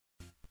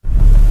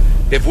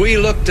if we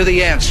look to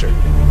the answer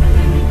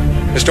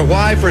as to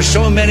why for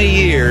so many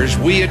years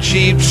we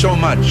achieved so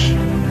much,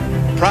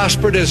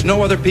 prospered as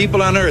no other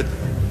people on earth,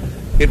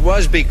 it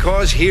was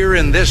because here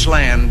in this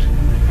land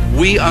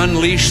we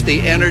unleashed the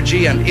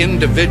energy and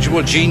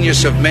individual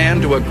genius of man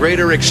to a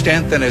greater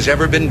extent than has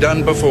ever been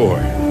done before.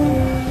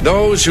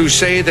 Those who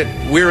say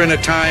that we're in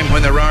a time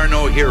when there are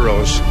no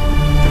heroes,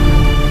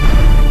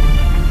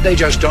 they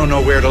just don't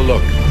know where to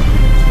look.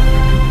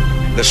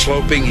 The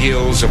sloping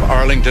hills of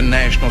Arlington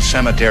National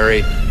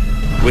Cemetery,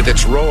 with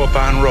its row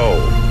upon row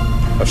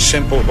of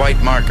simple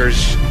white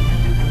markers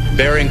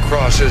bearing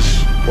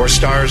crosses or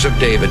stars of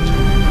David,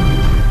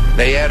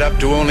 they add up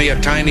to only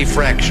a tiny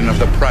fraction of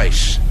the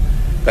price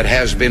that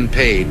has been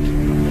paid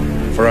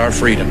for our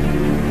freedom.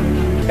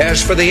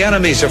 As for the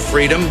enemies of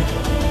freedom,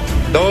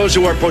 those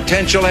who are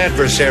potential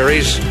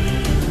adversaries,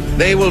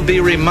 they will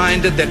be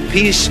reminded that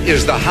peace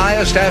is the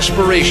highest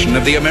aspiration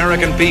of the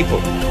American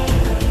people.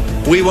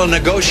 We will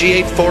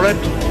negotiate for it,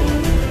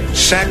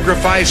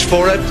 sacrifice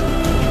for it.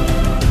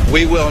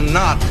 We will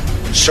not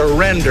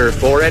surrender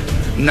for it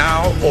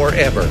now or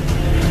ever.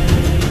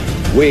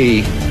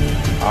 We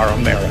are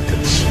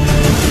Americans.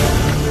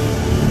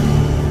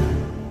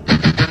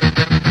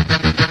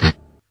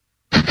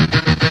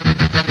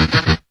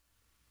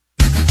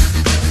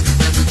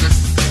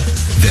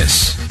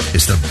 This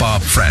is the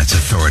Bob Frantz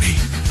Authority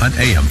on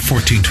AM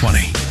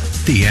 1420.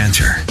 The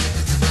Answer.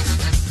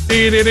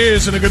 It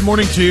is, and a good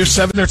morning to you.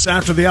 7 minutes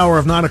after the hour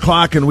of 9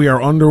 o'clock, and we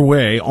are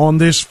underway on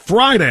this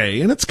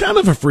Friday, and it's kind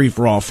of a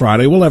free-for-all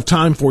Friday. We'll have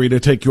time for you to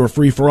take your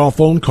free-for-all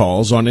phone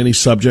calls on any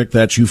subject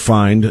that you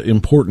find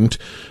important,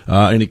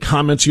 any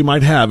comments you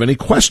might have, any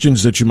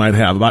questions that you might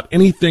have about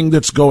anything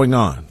that's going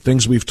on,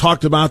 things we've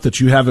talked about that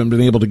you haven't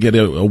been able to get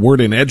a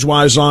word in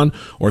edgewise on,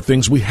 or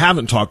things we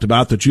haven't talked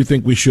about that you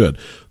think we should.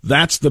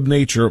 That's the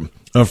nature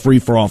of Free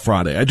for All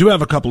Friday. I do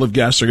have a couple of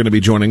guests who are going to be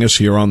joining us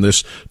here on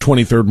this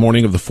 23rd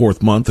morning of the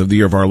 4th month of the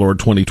year of our Lord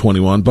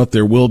 2021, but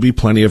there will be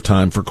plenty of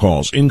time for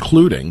calls,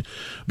 including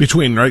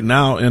between right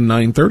now and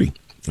 9:30.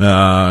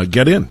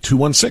 Get in,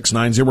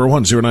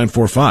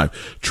 216-901-0945,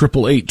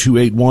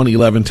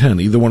 888-281-1110.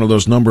 Either one of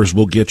those numbers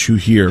will get you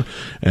here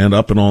and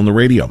up and on the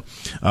radio.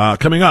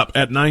 Coming up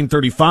at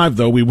 9:35,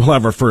 though, we will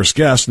have our first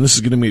guest, and this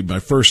is going to be my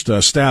first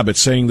stab at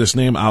saying this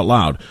name out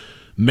loud.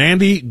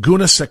 Mandy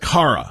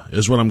Gunasekara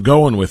is what I'm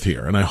going with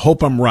here, and I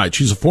hope I'm right.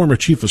 She's a former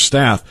chief of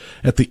staff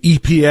at the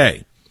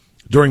EPA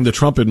during the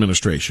Trump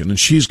administration, and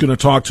she's going to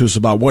talk to us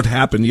about what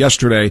happened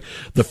yesterday,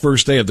 the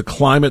first day of the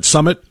climate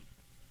summit,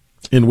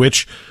 in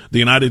which the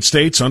United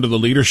States, under the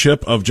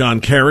leadership of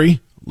John Kerry,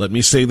 let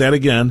me say that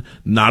again,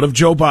 not of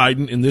Joe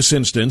Biden in this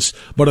instance,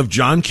 but of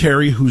John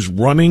Kerry, who's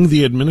running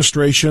the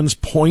administration's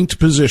point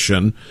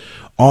position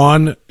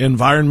on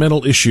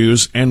environmental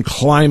issues and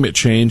climate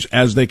change,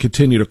 as they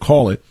continue to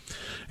call it,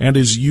 and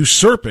is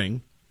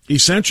usurping,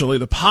 essentially,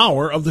 the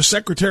power of the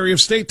Secretary of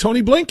State,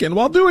 Tony Blinken,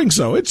 while doing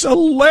so. It's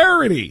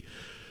hilarity.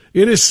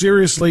 It is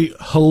seriously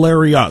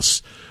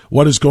hilarious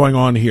what is going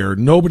on here.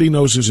 Nobody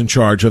knows who's in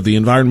charge of the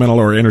environmental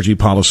or energy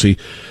policy.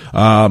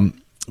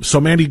 So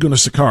Mandy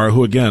Gunasekara,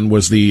 who, again,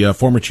 was the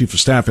former chief of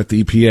staff at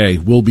the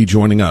EPA, will be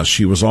joining us.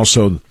 She was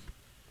also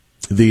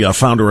the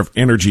founder of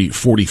Energy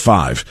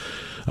 45.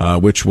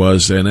 Which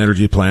was an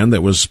energy plan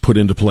that was put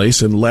into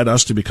place and led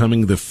us to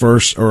becoming the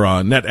first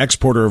net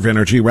exporter of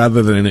energy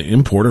rather than an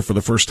importer for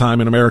the first time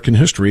in American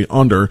history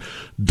under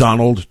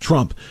Donald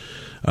Trump.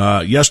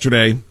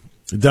 Yesterday,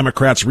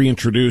 Democrats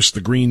reintroduced the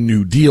Green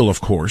New Deal,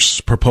 of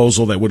course,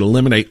 proposal that would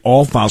eliminate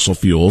all fossil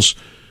fuels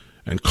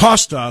and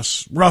cost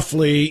us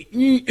roughly,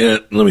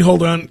 let me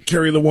hold on,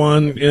 carry the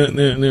one,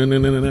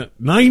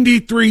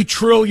 $93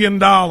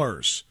 trillion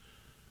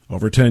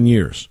over 10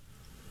 years.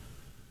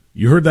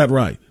 You heard that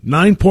right.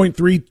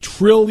 $9.3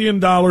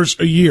 trillion a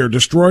year,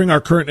 destroying our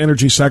current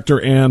energy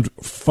sector and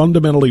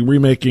fundamentally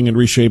remaking and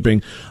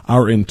reshaping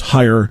our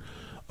entire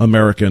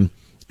American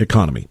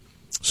economy.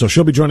 So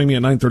she'll be joining me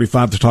at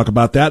 9:35 to talk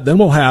about that. Then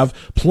we'll have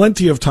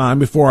plenty of time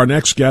before our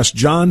next guest,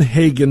 John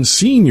Hagan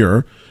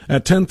Sr.,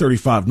 at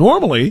 10:35.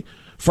 Normally,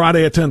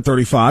 Friday at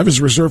 10:35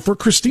 is reserved for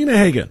Christina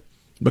Hagan.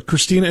 But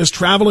Christina is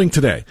traveling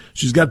today.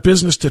 She's got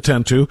business to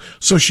tend to,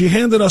 so she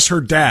handed us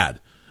her dad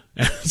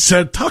and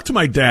said, talk to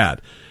my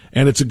dad.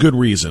 And it's a good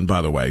reason,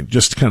 by the way,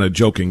 just kind of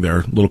joking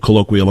there, little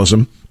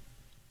colloquialism.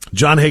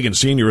 John Hagan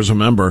Sr. is a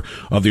member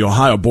of the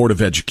Ohio Board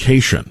of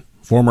Education,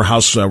 former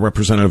House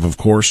representative, of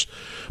course,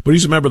 but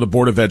he's a member of the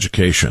Board of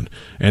Education,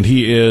 and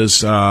he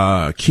is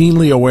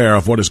keenly aware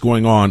of what is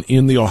going on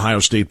in the Ohio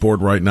State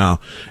Board right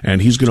now,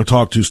 and he's going to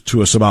talk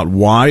to us about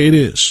why it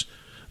is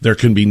there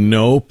can be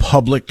no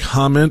public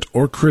comment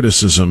or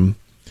criticism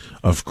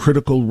of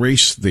critical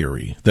race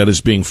theory that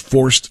is being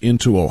forced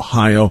into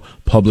Ohio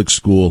public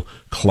school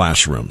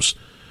classrooms.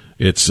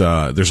 There's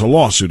a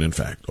lawsuit, in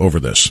fact, over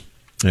this.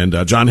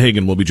 And John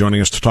Hagan will be joining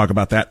us to talk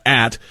about that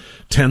at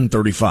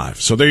 10:35.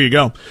 So there you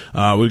go.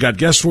 We've got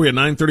guests for you at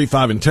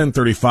 9:35 and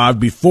 10:35.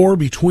 Before,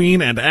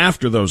 between, and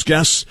after those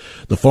guests,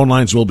 the phone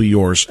lines will be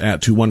yours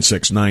at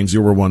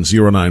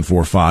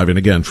 216-901-0945. And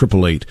again,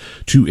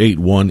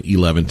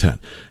 888-281-1110.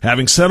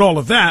 Having said all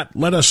of that,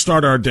 let us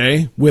start our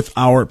day with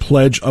our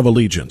Pledge of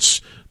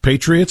Allegiance.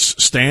 Patriots,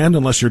 stand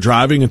unless you're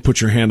driving and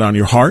put your hand on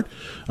your heart.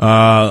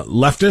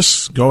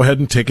 Leftists, go ahead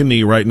and take a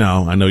knee right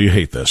now. I know you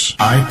hate this.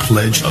 I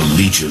pledge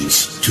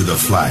allegiance to the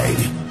flag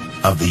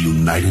of the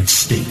United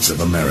States of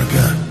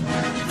America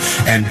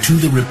and to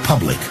the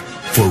republic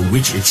for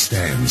which it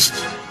stands,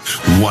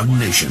 one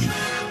nation,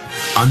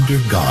 under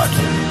God,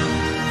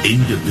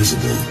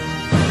 indivisible,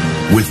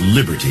 with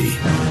liberty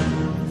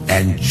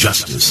and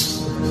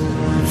justice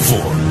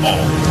for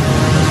all.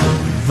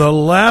 The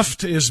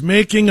left is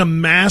making a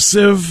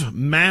massive,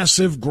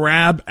 massive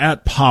grab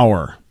at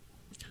power.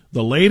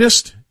 The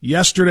latest,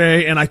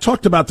 yesterday, and I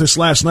talked about this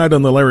last night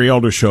on the Larry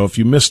Elder Show. If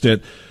you missed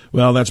it,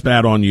 well, that's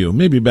bad on you.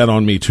 Maybe bad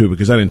on me, too,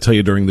 because I didn't tell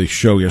you during the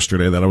show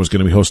yesterday that I was going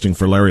to be hosting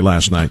for Larry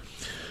last night.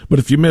 But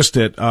if you missed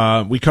it,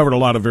 we covered a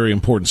lot of very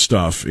important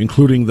stuff,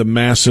 including the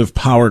massive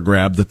power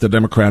grab that the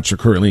Democrats are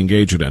currently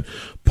engaged in.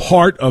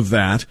 Part of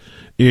that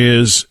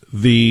is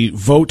the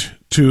vote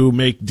to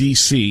make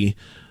D.C.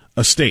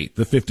 a state,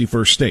 the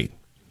 51st state.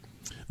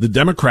 The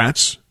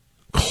Democrats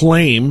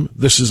claim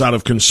this is out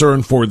of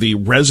concern for the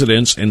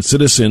residents and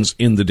citizens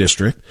in the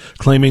district,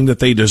 claiming that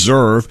they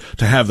deserve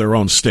to have their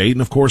own state.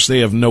 And, of course, they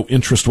have no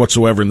interest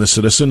whatsoever in the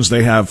citizens.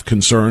 They have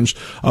concerns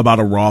about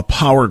a raw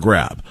power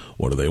grab.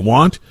 What do they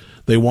want?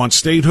 They want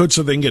statehood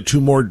so they can get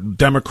 2 more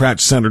Democrat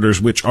senators,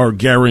 which are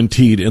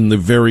guaranteed in the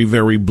very,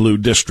 very blue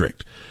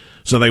district.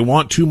 So they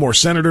want 2 more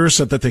senators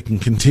so that they can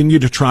continue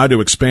to try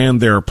to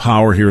expand their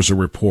power. Here's a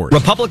report.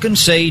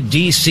 Republicans say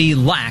D.C.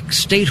 lacks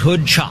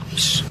statehood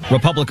chops.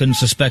 Republicans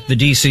suspect the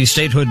D.C.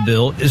 statehood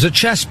bill is a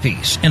chess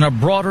piece in a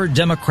broader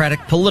Democratic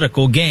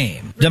political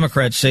game.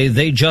 Democrats say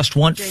they just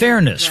want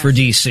fairness for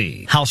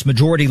D.C. House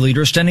Majority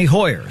Leader Steny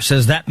Hoyer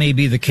says that may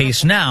be the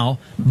case now,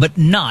 but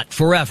not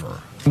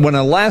forever. When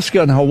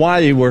Alaska and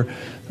Hawaii were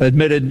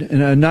admitted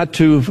not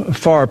too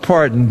far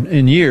apart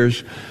in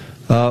years,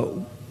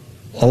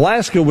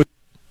 Alaska was...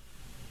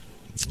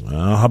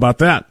 How about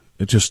that?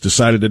 It just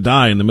decided to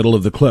die in the middle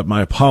of the clip.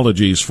 My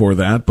apologies for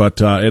that,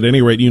 but at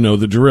any rate, you know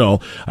the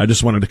drill. I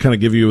just wanted to kind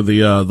of give you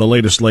the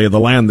latest lay of the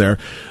land there.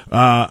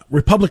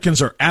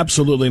 Republicans are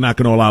absolutely not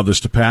going to allow this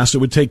to pass. It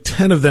would take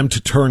 10 of them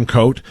to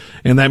turncoat,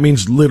 and that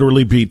means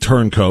literally be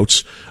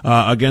turncoats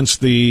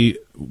against the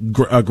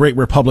great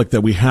republic that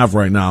we have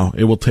right now.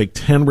 It will take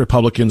 10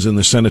 Republicans in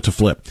the Senate to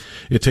flip.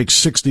 It takes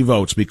 60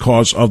 votes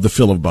because of the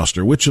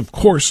filibuster, which of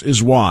course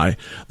is why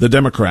the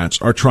Democrats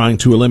are trying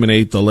to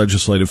eliminate the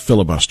legislative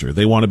filibuster.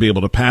 They want to be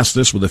able to pass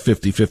this with a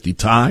 50-50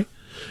 tie,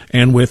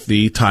 and with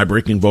the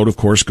tie-breaking vote, of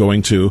course,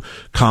 going to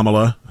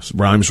Kamala,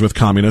 rhymes with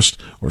communist,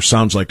 or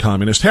sounds like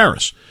communist,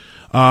 Harris.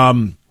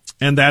 And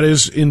that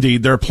is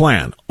indeed their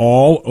plan,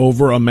 all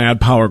over a mad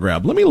power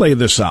grab. Let me lay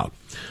this out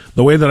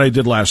the way that I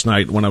did last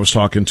night when I was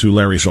talking to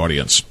Larry's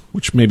audience,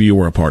 which maybe you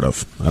were a part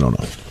of. I don't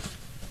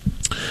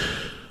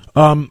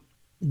know.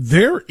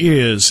 There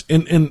is,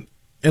 and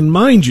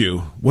mind you,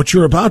 what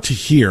you're about to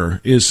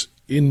hear is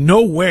in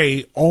no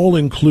way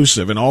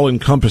all-inclusive and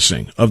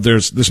all-encompassing of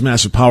this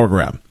massive power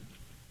grab.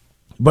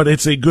 But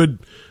it's a good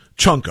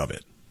chunk of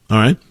it, all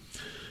right?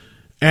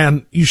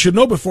 And you should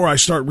know before I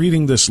start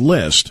reading this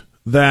list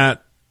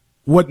that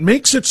what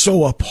makes it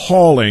so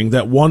appalling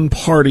that one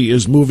party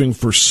is moving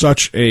for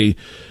such a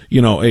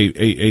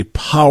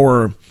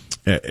power,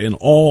 an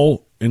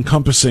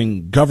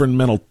all-encompassing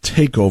governmental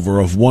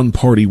takeover of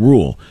one-party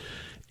rule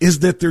is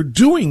that they're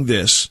doing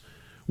this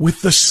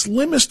with the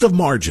slimmest of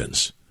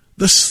margins,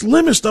 the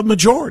slimmest of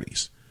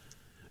majorities.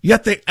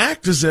 Yet they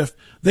act as if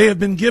they have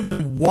been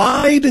given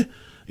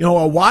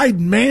a wide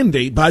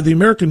mandate by the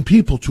American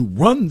people to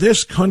run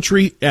this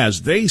country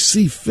as they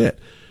see fit,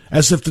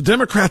 as if the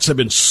Democrats have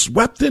been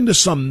swept into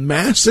some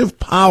massive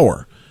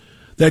power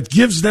that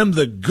gives them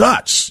the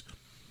guts,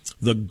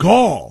 the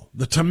gall,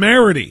 the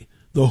temerity,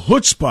 the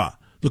chutzpah,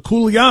 the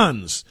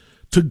koulians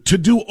to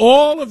do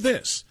all of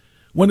this,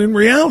 when in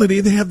reality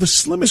they have the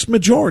slimmest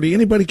majority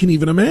anybody can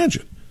even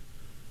imagine.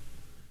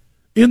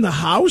 In the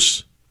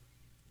House,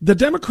 the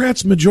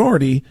Democrats'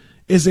 majority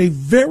is a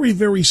very,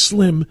 very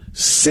slim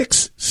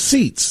 6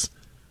 seats.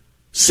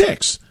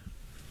 6.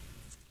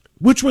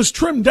 Which was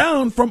trimmed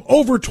down from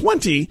over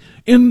 20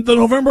 in the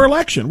November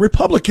election.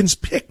 Republicans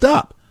picked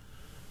up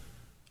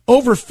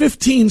over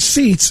 15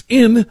 seats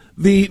in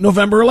the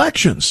November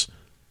elections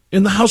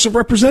in the House of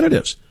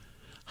Representatives.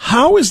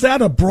 How is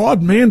that a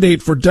broad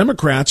mandate for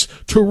Democrats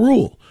to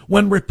rule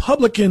when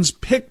Republicans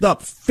picked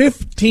up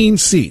 15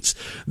 seats?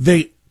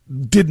 They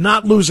did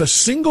not lose a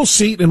single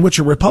seat in which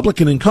a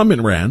Republican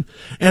incumbent ran,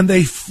 and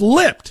they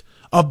flipped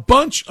a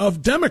bunch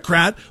of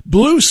Democrat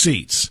blue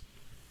seats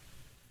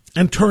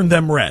and turned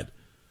them red.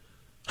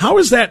 How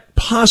is that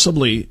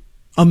possibly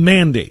a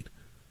mandate?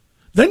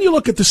 Then you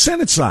look at the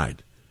Senate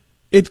side.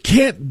 It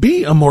can't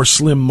be a more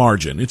slim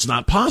margin. It's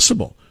not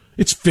possible.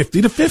 It's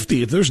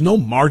 50-50. There's no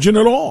margin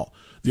at all.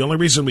 The only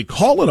reason we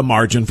call it a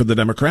margin for the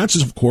Democrats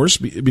is, of course,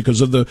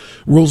 because of the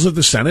rules of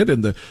the Senate,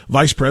 and the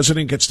vice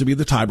president gets to be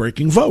the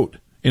tie-breaking vote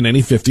in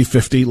any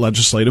 50-50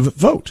 legislative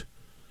vote.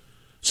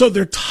 So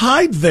they're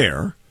tied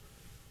there.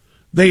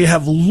 They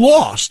have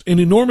lost an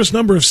enormous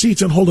number of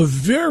seats and hold a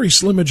very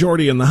slim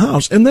majority in the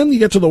House. And then you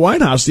get to the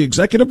White House, the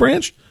executive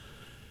branch,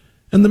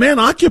 and the man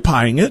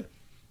occupying it,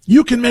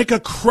 you can make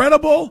a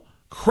credible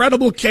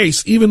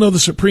case, even though the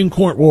Supreme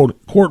Court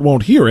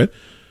won't hear it,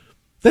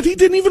 that he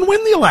didn't even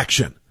win the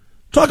election.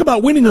 Talk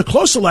about winning a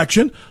close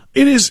election.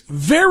 It is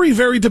very,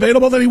 very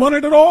debatable that he won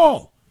it at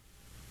all.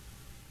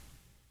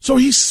 So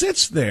he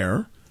sits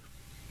there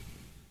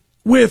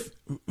with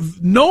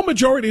no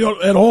majority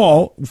at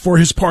all for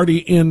his party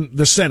in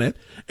the Senate,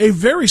 a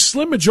very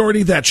slim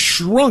majority that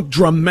shrunk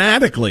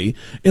dramatically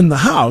in the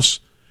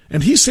House,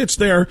 and he sits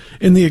there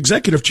in the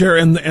executive chair,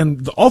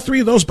 and all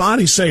three of those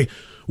bodies say,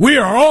 we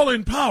are all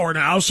in power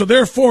now, so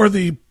therefore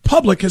the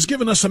public has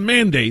given us a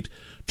mandate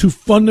to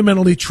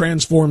fundamentally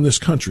transform this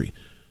country.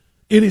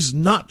 It is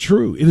not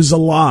true. It is a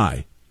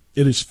lie.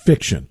 It is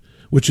fiction,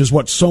 which is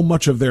what so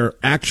much of their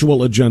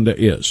actual agenda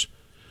is.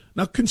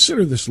 Now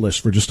consider this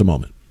list for just a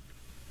moment.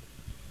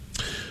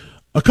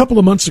 A couple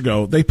of months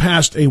ago, they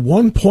passed a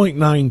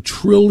 $1.9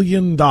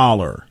 trillion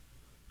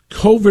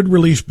COVID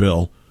relief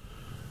bill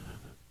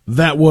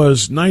that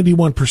was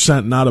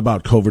 91% not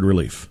about COVID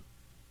relief.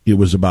 It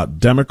was about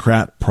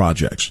Democrat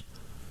projects.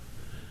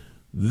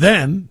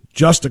 Then,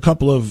 just a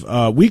couple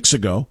of weeks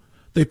ago,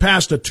 they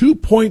passed a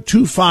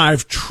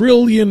 $2.25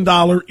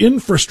 trillion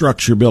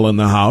infrastructure bill in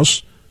the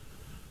House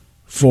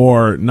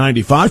for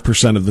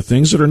 95% of the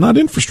things that are not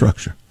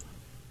infrastructure.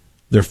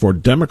 They're for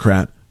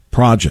Democrat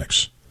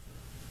projects.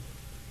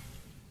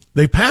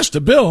 They passed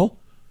a bill,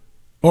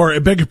 or I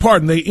beg your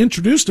pardon, they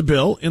introduced a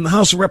bill in the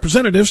House of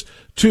Representatives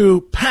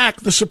to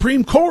pack the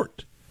Supreme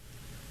Court,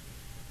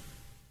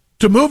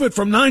 to move it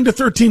from 9 to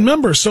 13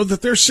 members so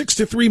that their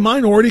 6-3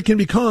 minority can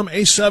become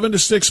a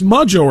 7-6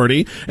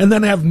 majority and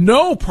then have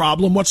no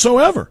problem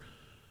whatsoever.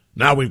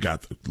 Now we've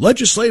got the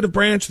legislative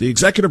branch, the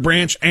executive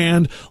branch,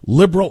 and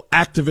liberal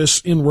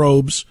activists in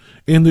robes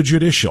in the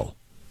judicial.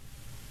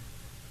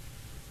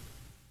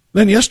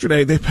 Then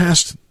yesterday they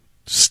passed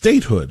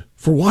statehood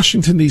for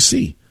Washington,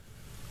 D.C.,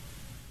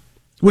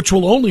 which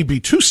will only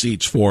be 2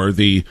 seats for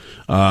the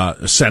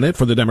Senate,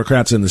 for the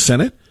Democrats in the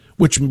Senate,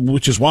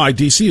 which is why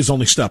D.C. is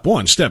only step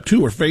 1. Step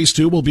 2, or phase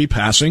 2, will be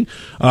passing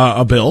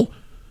a bill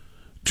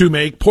to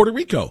make Puerto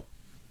Rico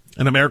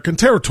an American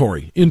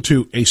territory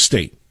into a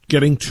state,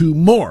 getting 2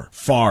 more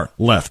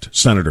far-left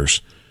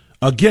senators.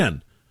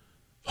 Again,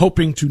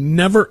 hoping to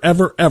never,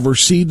 ever, ever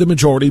cede the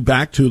majority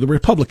back to the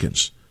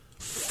Republicans.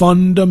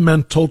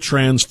 Fundamental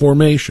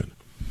transformation.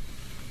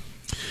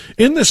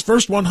 In this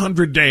first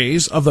 100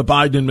 days of the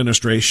Biden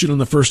administration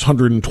and the first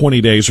 120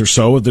 days or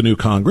so of the new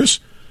Congress,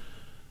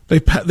 they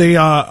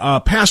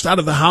passed out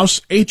of the House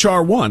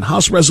H.R. 1,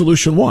 House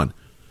Resolution 1,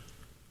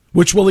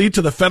 which will lead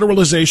to the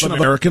federalization of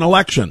American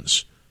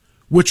elections,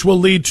 which will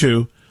lead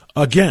to,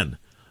 again,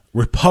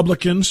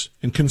 Republicans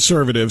and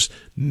conservatives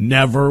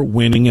never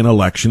winning an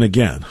election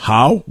again.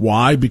 How?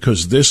 Why?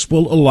 Because this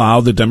will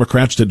allow the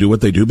Democrats to do what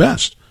they do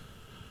best: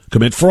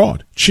 commit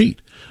fraud,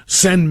 cheat,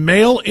 send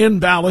mail-in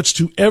ballots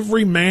to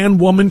every man,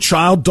 woman,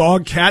 child,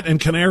 dog, cat,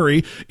 and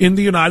canary in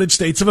the United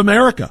States of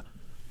America.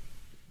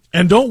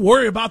 And don't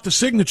worry about the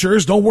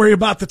signatures. Don't worry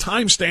about the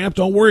timestamp.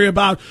 Don't worry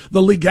about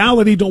the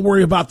legality. Don't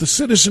worry about the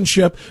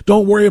citizenship.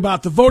 Don't worry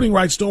about the voting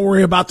rights. Don't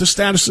worry about the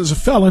status as a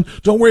felon.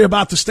 Don't worry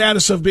about the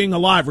status of being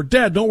alive or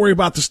dead. Don't worry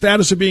about the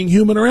status of being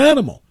human or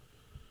animal.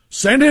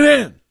 Send it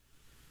in,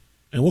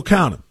 and we'll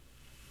count them.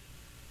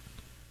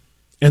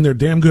 And they're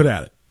damn good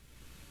at it.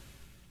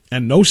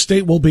 And no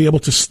state will be able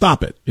to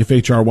stop it if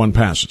H.R. 1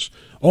 passes.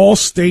 All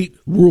state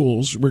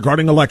rules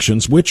regarding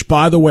elections, which,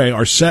 by the way,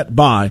 are set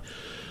by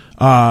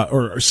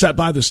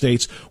the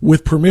states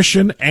with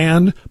permission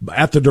and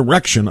at the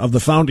direction of the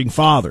Founding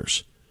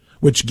Fathers,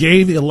 which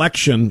gave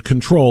election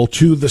control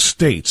to the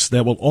states,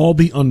 that will all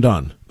be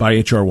undone by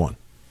H.R. 1.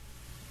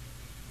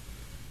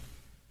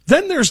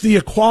 Then there's the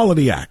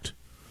Equality Act,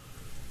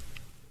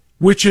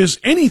 which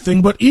is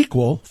anything but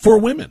equal for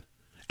women.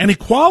 An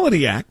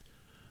Equality Act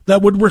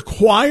that would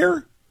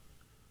require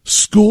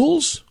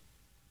schools,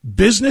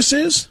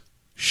 businesses,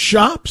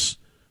 shops,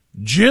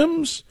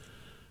 gyms,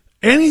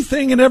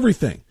 anything and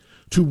everything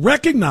to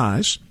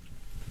recognize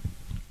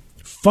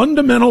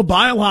fundamental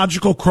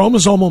biological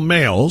chromosomal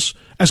males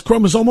as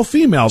chromosomal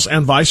females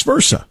and vice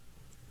versa,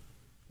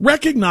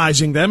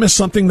 recognizing them as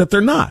something that they're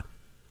not,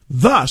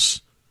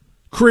 thus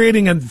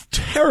creating a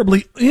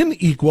terribly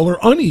unequal or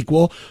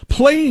unequal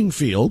playing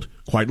field,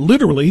 quite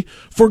literally,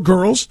 for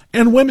girls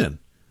and women,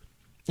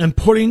 and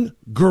putting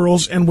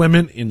girls and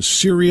women in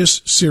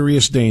serious,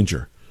 serious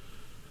danger.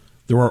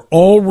 There are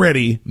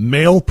already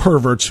male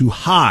perverts who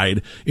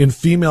hide in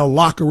female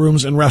locker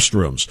rooms and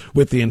restrooms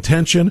with the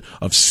intention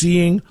of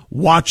seeing,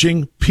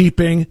 watching,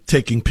 peeping,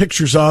 taking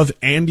pictures of,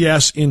 and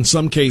yes, in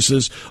some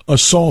cases,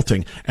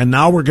 assaulting. And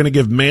now we're going to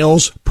give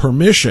males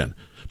permission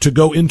to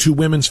go into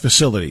women's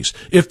facilities.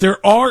 If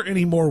there are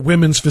any more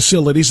women's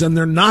facilities, then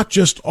they're not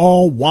just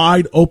all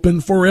wide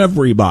open for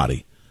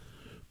everybody,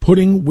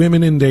 putting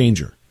women in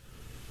danger.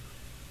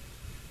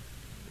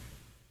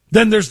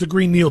 Then there's the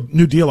Green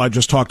New Deal I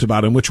just talked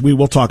about, in which we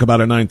will talk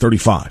about at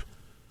 9:35.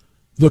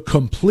 The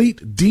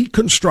complete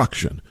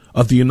deconstruction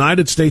of the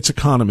United States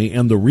economy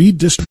and the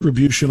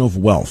redistribution of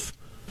wealth.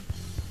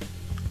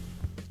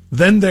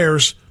 Then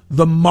there's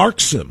the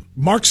Marxism.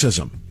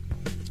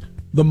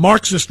 The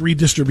Marxist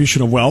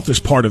redistribution of wealth is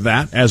part of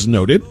that, as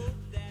noted,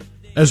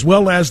 as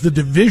well as the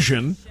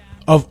division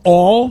of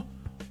all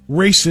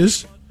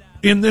races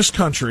in this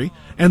country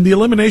and the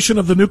elimination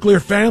of the nuclear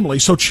family,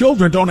 so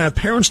children don't have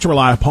parents to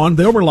rely upon.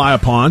 They'll rely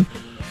upon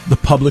the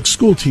public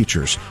school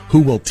teachers who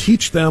will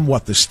teach them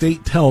what the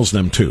state tells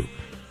them to.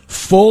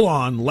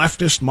 Full-on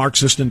leftist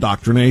Marxist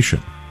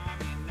indoctrination.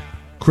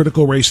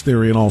 Critical race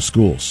theory in all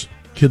schools.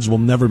 Kids will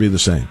never be the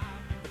same.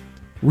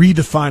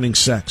 Redefining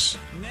sex.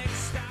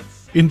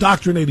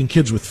 Indoctrinating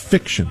kids with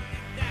fiction.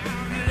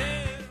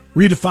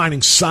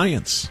 Redefining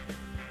science.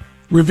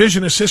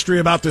 Revisionist history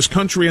about this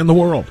country and the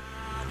world.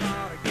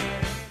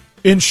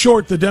 In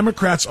short, the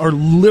Democrats are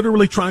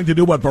literally trying to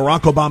do what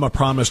Barack Obama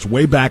promised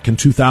way back in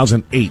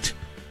 2008.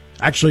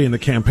 Actually, in the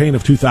campaign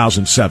of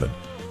 2007.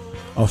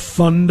 A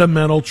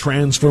fundamental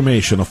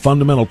transformation, a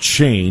fundamental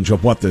change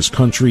of what this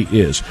country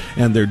is.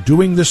 And they're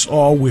doing this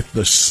all with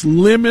the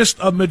slimmest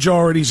of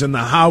majorities in the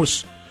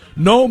House,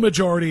 no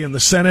majority in the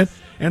Senate,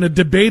 and a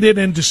debated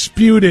and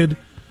disputed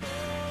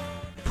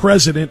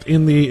president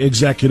in the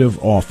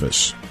executive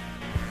office.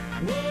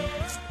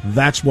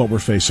 That's what we're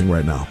facing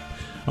right now.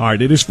 All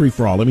right, it is free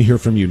for all. Let me hear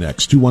from you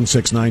next.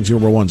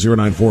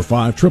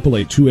 216-901-0945,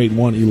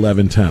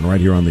 888-281-1110, right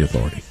here on The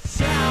Authority.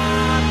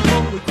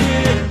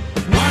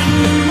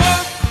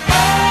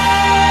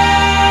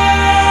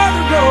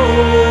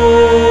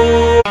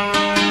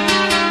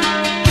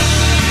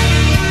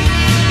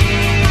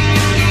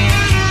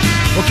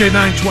 Okay,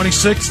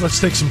 9:26. Let's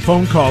take some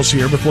phone calls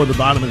here before the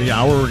bottom of the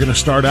hour. We're going to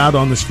start out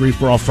on this Free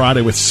for All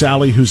Friday with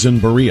Sally, who's in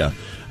Berea.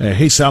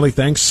 Hey, Sally,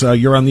 thanks.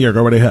 You're on the air.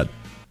 Go right ahead.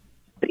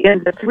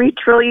 In the $3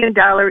 trillion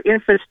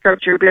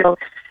infrastructure bill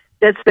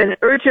that's been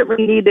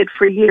urgently needed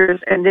for years,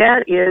 and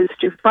that is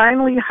to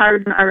finally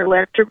harden our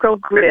electrical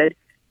grid,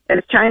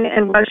 as China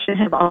and Russia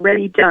have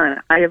already done.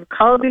 I have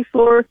called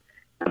before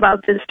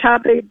about this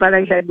topic, but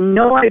I had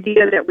no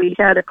idea that we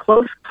had a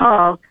close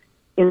call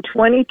in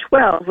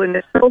 2012 when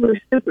the solar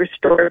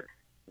superstore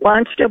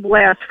launched a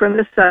blast from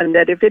the sun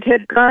that if it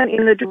had gone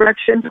in the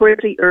direction toward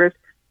the Earth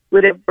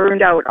would have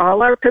burned out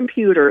all our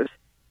computers.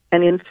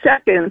 And in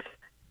seconds,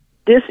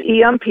 this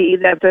EMP,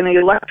 that's an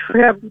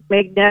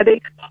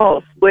electromagnetic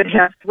pulse, would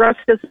have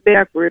thrust us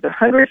backward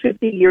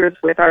 150 years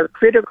with our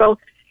critical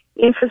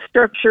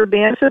infrastructure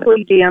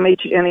massively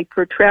damaged and a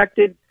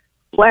protracted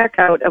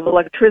blackout of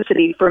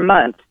electricity for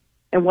months,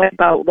 and wipe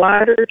out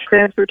water,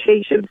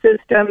 transportation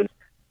systems,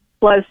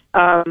 plus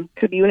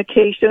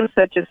communications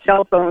such as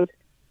cell phones,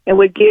 and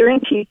would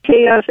guarantee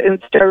chaos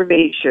and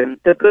starvation.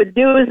 The good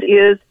news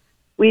is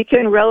we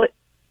can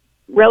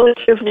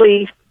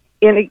relatively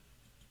take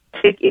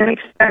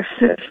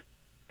inexpensive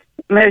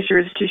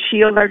measures to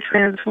shield our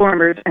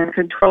transformers and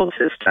control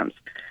systems.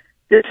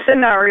 This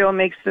scenario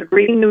makes the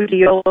Green New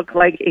Deal look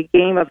like a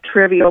game of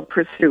Trivial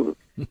Pursuit.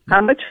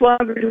 How much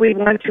longer do we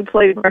want to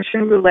play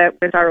Russian roulette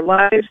with our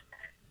lives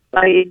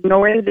by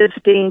ignoring this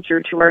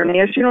danger to our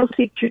national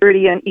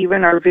security and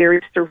even our very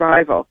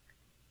survival?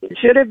 It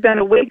should have been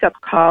a wake-up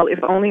call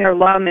if only our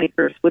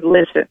lawmakers would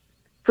listen.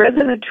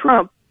 President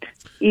Trump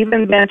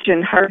even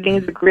mentioned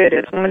hardening the grid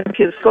as one of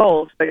his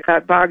goals, but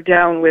got bogged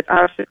down with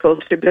obstacles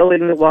to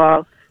building the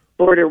wall,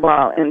 border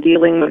wall, and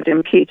dealing with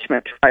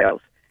impeachment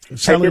trials.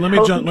 Sally,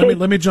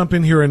 let me jump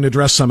in here and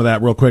address some of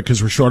that real quick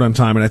because we're short on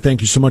time, and I thank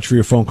you so much for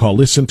your phone call.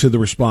 Listen to the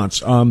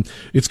response.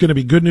 It's going to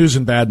be good news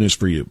and bad news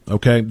for you,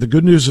 okay? The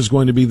good news is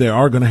going to be they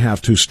are going to have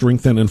to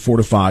strengthen and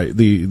fortify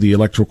the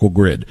electrical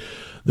grid.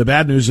 The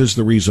bad news is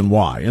the reason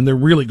why, and they're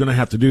really going to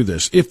have to do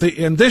this.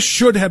 And this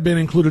should have been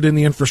included in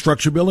the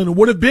infrastructure bill, and it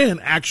would have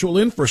been actual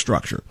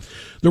infrastructure.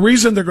 The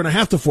reason they're going to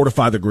have to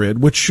fortify the grid,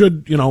 which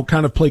should,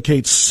 kind of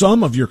placate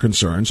some of your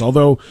concerns,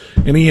 although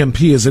an EMP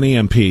is an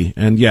EMP,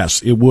 and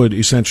yes, it would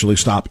essentially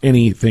stop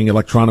anything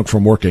electronic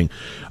from working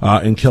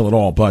and kill it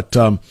all. But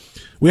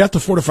we have to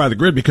fortify the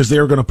grid because they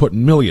are going to put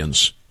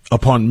millions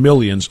upon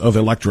millions of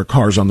electric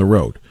cars on the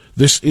road.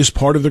 This is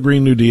part of the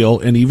Green New Deal,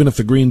 and even if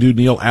the Green New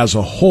Deal as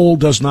a whole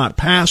does not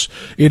pass,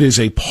 it is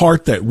a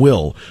part that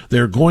will.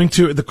 They're going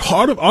to, the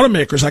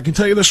automakers, I can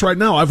tell you this right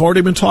now, I've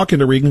already been talking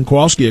to Regan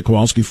Kowalski at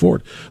Kowalski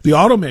Ford. The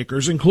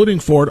automakers,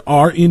 including Ford,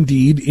 are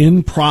indeed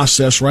in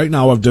process right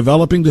now of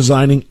developing,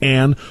 designing,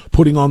 and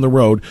putting on the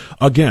road,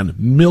 again,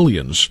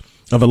 millions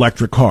of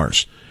electric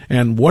cars.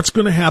 And what's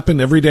going to happen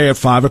every day at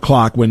 5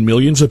 o'clock when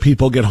millions of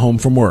people get home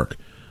from work?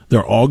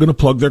 They're all going to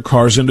plug their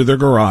cars into their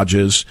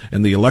garages,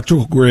 and the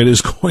electrical grid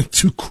is going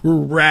to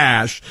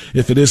crash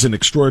if it isn't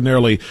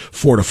extraordinarily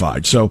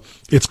fortified. So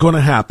it's going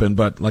to happen,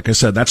 but like I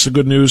said, that's the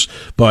good news,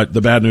 but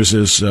the bad news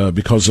is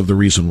because of the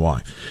reason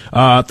why.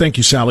 Thank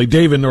you, Sally.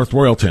 Dave in North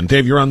Royalton.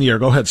 Dave, you're on the air.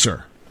 Go ahead,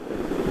 sir.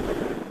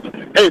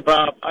 Hey,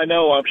 Bob. I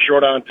know I'm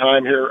short on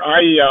time here.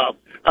 I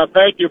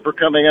thank you for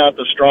coming out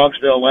to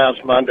Strongsville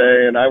last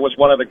Monday, and I was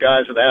one of the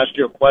guys that asked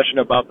you a question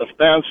about the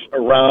fence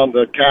around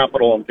the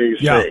Capitol in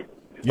D.C. Yeah.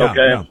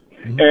 Okay? Yeah.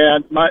 Mm-hmm.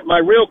 And my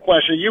real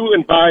question, you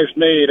advised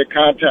me to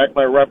contact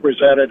my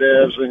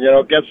representatives and,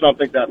 get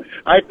something done.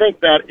 I think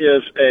that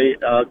is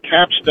a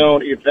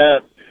capstone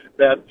event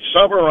that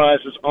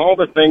summarizes all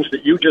the things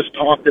that you just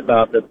talked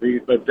about that the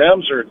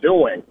Dems are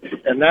doing,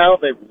 and now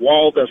they've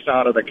walled us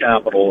out of the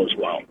Capitol as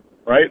well,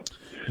 right?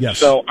 Yes.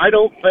 So I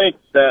don't think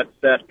that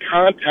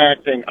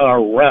contacting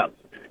our rep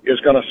is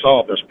going to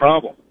solve this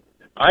problem.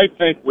 I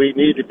think we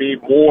need to be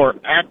more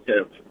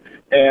active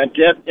and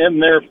get in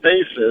their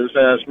faces,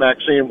 as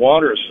Maxine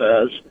Waters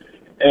says,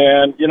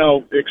 and,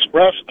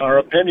 express our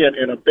opinion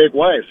in a big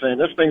way, saying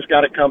this thing's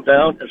got to come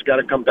down. It's got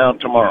to come down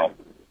tomorrow.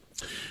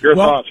 Your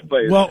thoughts,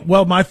 please.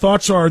 Well, my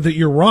thoughts are that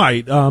you're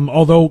right,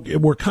 although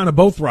we're kind of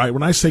both right.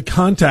 When I say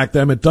contact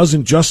them, it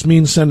doesn't just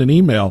mean send an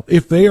email.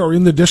 If they are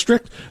in the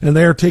district and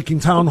they are taking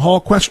town hall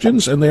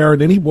questions and they are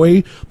in any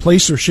way,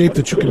 place, or shape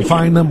that you can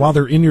find them while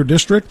they're in your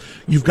district,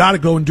 you've got to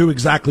go and do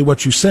exactly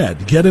what you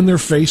said. Get in their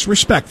face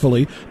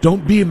respectfully.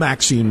 Don't be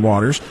Maxine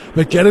Waters,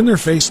 but get in their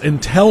face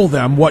and tell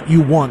them what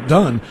you want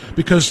done,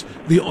 because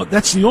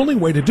that's the only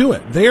way to do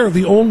it. They are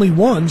the only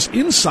ones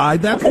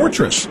inside that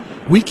fortress.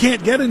 We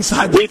can't get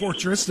inside the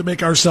fortress to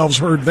make ourselves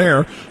heard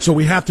there, so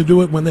we have to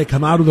do it when they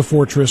come out of the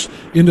fortress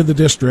into the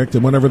district,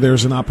 and whenever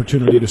there's an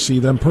opportunity to see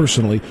them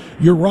personally.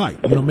 You're right.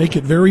 Make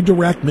it very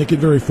direct, make it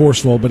very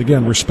forceful, but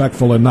again,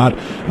 respectful and not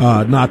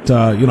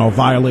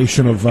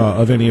violation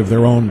of any of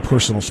their own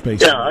personal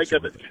space. Yeah, I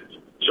get it.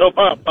 So,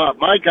 Bob,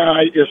 my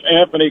guy is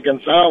Anthony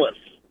Gonzalez.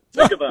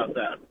 Think about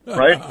that,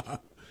 right?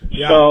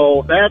 Yeah.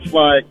 So that's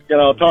like,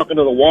 talking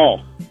to the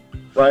wall.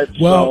 Right.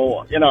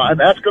 Well, so,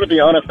 that's going to be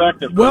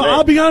ineffective. Well,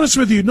 I'll be honest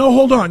with you. No,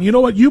 hold on. You know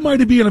what? You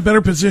might be in a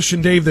better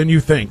position, Dave, than you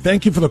think.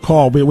 Thank you for the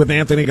call with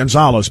Anthony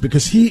Gonzalez,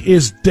 because he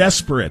is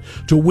desperate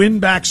to win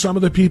back some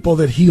of the people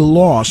that he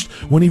lost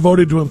when he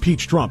voted to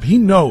impeach Trump. He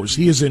knows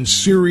he is in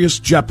serious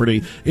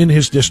jeopardy in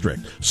his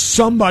district.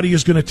 Somebody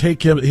is going to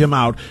take him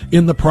out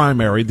in the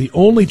primary. The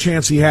only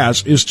chance he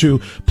has is to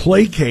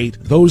placate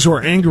those who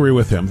are angry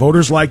with him,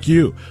 voters like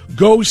you.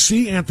 Go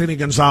see Anthony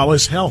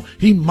Gonzalez. Hell,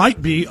 he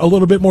might be a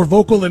little bit more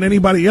vocal than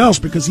anybody else,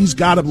 because he's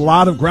got a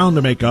lot of ground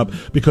to make up,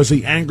 because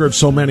he angered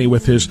so many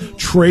with his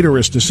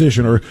traitorous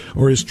decision or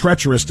his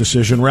treacherous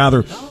decision,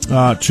 rather,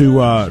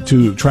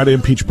 to try to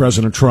impeach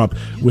President Trump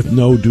with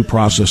no due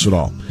process at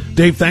all.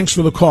 Dave, thanks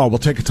for the call. We'll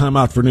take a time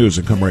out for news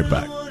and come right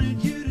back.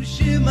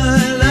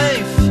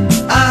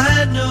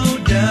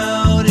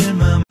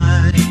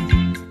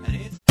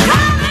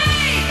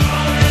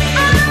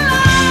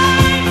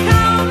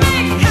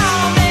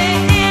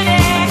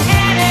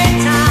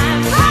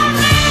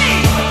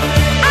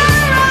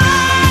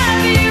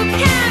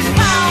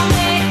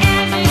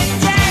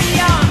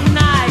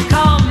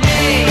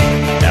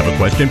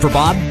 Question for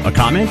Bob? A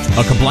comment?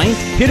 A complaint?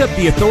 Hit up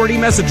the Authority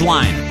message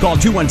line. Call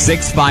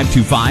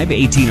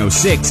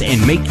 216-525-1806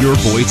 and make your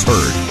voice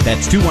heard.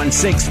 That's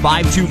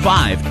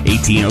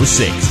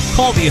 216-525-1806.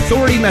 Call the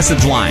Authority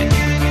message line.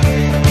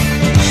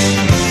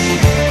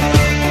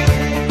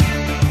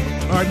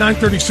 All right,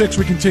 9:36,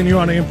 we continue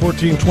on AM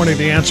 1420.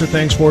 The Answer,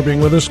 thanks for being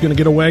with us. Going to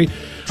get away,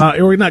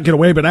 or not get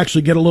away, but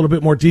actually get a little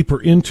bit more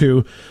deeper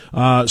into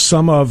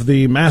some of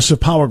the massive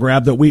power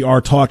grab that we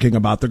are talking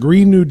about. The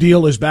Green New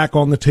Deal is back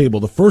on the table.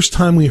 The first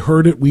time we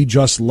heard it, we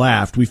just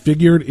laughed. We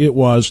figured it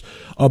was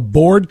a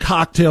bored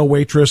cocktail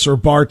waitress or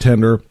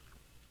bartender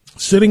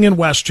sitting in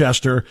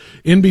Westchester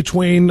in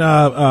between,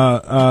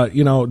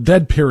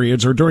 dead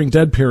periods, or during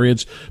dead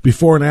periods,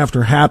 before and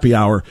after happy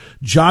hour,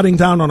 jotting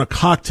down on a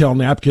cocktail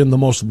napkin the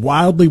most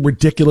wildly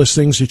ridiculous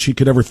things that she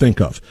could ever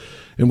think of.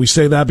 And we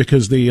say that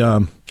because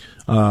the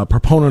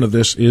proponent of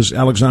this is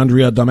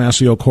Alexandria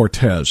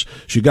Ocasio-Cortez.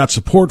 She got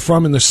support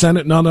from in the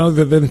Senate none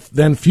other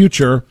than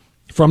future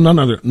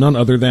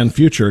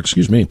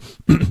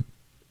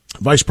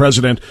Vice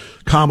President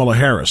Kamala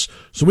Harris.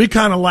 So we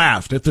kind of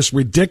laughed at this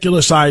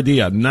ridiculous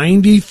idea.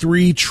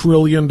 $93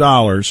 trillion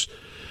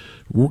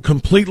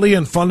completely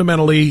and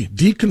fundamentally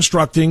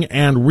deconstructing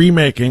and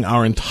remaking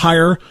our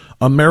entire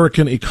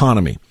American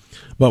economy.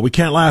 But we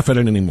can't laugh at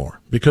it anymore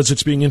because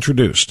it's being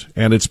introduced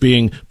and it's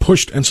being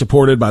pushed and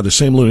supported by the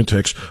same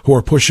lunatics who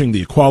are pushing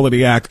the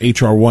Equality Act,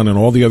 H.R. 1, and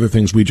all the other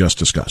things we just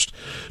discussed.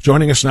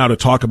 Joining us now to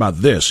talk about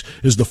this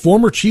is the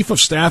former chief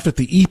of staff at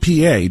the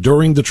EPA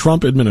during the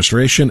Trump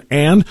administration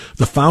and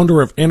the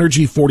founder of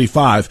Energy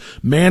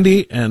 45,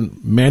 Mandy,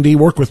 and Mandy,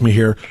 work with me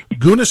here.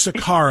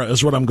 Gunasekara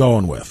is what I'm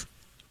going with.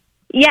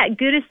 Yeah,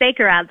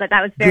 Gunasekara, but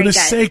that was very good.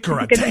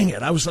 Gunasekara, dang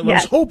it. I was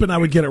hoping I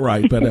would get it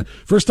right, but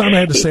first time I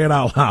had to say it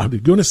out loud.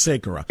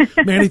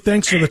 Gunasekara. Mandy,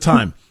 thanks for the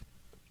time.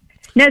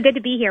 No, good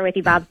to be here with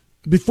you, Bob.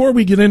 before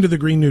we get into the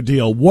Green New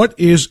Deal, what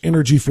is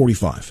Energy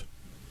 45?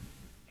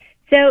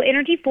 So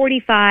Energy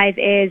 45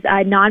 is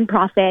a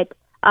nonprofit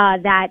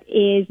that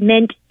is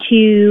meant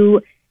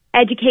to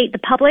educate the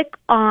public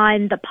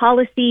on the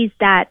policies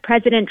that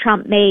President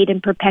Trump made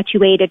and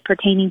perpetuated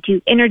pertaining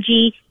to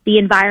energy, the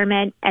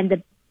environment,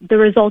 and the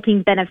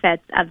resulting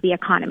benefits of the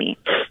economy.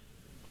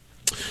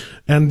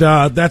 And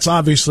that's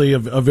obviously a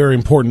very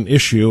important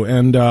issue.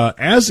 And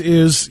as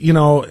is,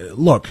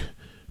 look,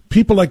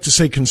 people like to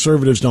say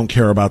conservatives don't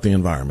care about the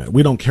environment.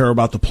 We don't care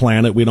about the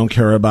planet. We don't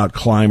care about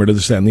climate or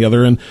this, that, and the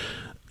other. And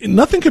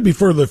nothing could be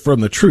further from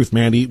the truth,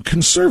 Mandy.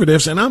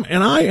 Conservatives, and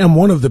I am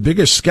one of the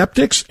biggest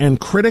skeptics and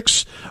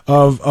critics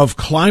of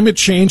climate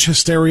change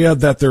hysteria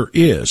that there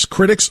is.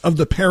 Critics of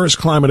the Paris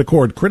Climate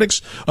Accord,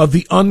 critics of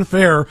the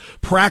unfair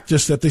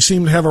practice that they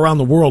seem to have around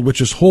the world,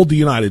 which is hold the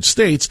United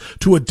States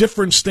to a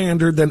different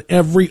standard than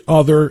every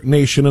other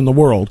nation in the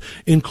world,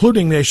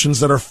 including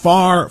nations that are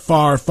far,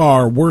 far,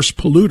 far worse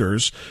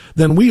polluters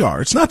than we are.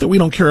 It's not that we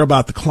don't care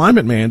about the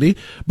climate, Mandy,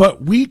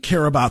 but we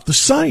care about the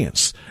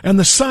science. And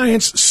the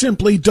science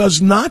simply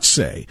does not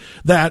say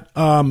that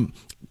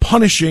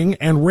punishing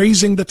and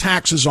raising the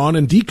taxes on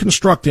and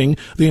deconstructing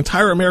the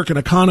entire American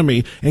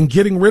economy and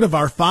getting rid of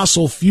our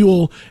fossil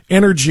fuel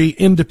energy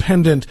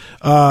independent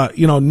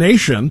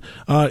nation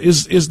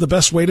is the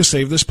best way to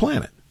save this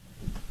planet.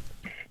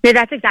 No,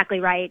 that's exactly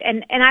right.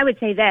 And I would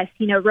say this,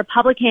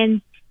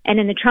 Republicans and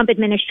in the Trump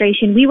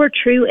administration, we were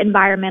true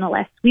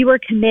environmentalists. We were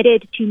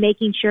committed to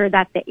making sure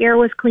that the air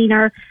was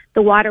cleaner,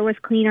 the water was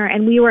cleaner,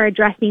 and we were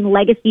addressing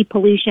legacy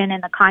pollution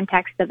in the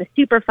context of a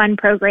Superfund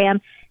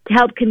program to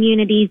help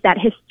communities that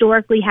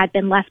historically had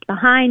been left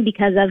behind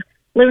because of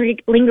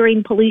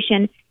lingering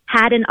pollution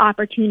had an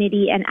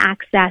opportunity and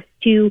access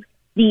to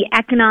the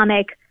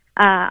economic,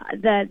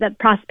 the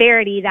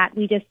prosperity that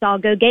we just saw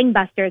go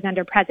gangbusters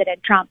under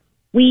President Trump.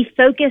 We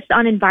focused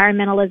on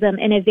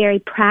environmentalism in a very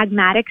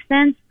pragmatic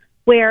sense,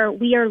 where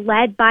we are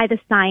led by the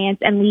science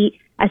and we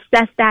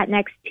assess that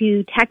next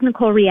to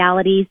technical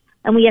realities,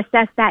 and we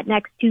assess that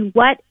next to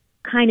what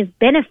kind of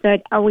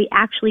benefit are we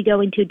actually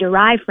going to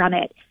derive from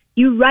it.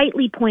 You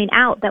rightly point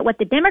out that what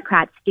the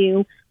Democrats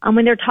do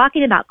when they're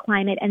talking about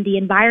climate and the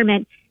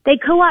environment, they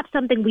co-opt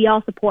something we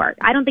all support.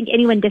 I don't think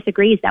anyone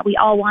disagrees that we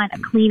all want a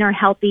cleaner,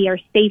 healthier,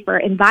 safer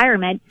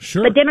environment.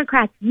 Sure. But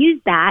Democrats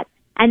use that,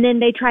 and then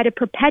they try to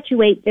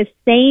perpetuate this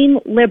same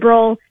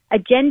liberal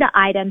agenda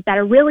items that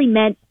are really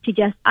meant to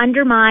just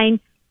undermine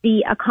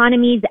the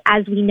economies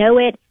as we know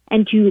it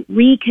and to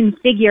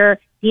reconfigure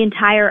the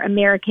entire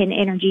American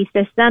energy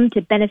system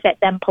to benefit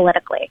them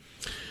politically.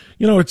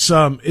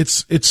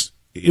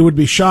 It would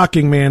be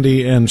shocking,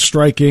 Mandy, and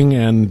striking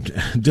and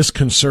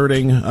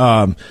disconcerting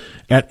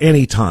at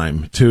any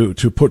time to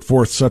put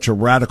forth such a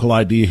radical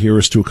idea here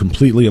as to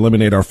completely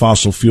eliminate our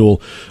fossil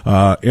fuel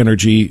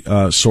energy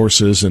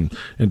sources and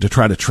to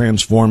try to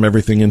transform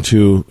everything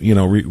into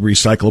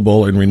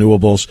recyclable and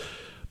renewables.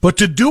 But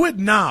to do it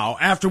now,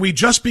 after we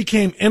just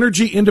became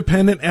energy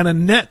independent and a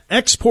net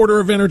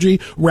exporter of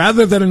energy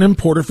rather than an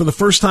importer for the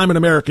first time in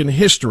American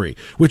history,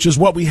 which is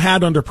what we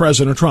had under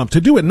President Trump, to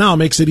do it now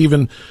makes it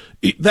even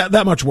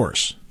that much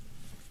worse.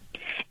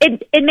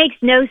 It makes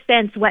no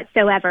sense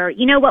whatsoever.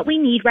 What we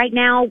need right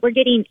now, we're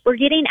getting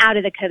out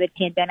of the COVID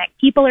pandemic.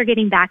 People are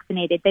getting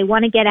vaccinated. They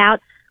want to get out.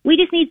 We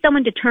just need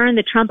someone to turn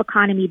the Trump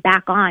economy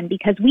back on,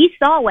 because we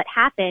saw what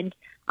happened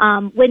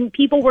when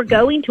people were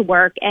going to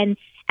work and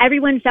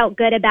everyone felt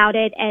good about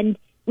it, and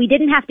we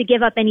didn't have to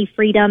give up any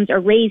freedoms or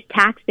raise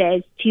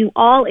taxes to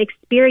all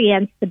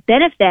experience the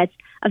benefits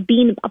of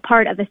being a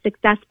part of a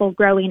successful,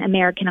 growing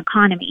American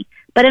economy.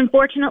 But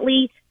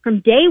unfortunately,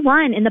 from day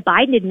one in the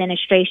Biden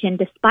administration,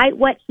 despite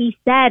what he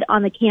said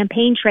on the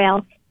campaign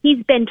trail,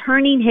 he's been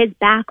turning his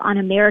back on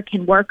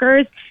American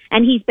workers,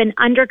 and he's been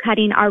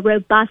undercutting our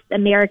robust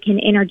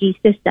American energy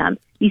system.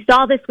 You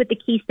saw this with the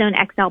Keystone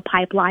XL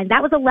pipeline.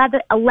 That was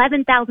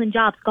 11,000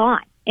 jobs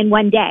gone in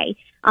one day.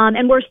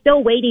 And we're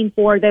still waiting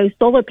for those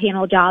solar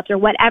panel jobs or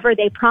whatever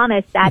they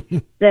promised that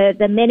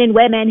the men and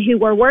women who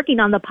were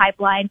working on the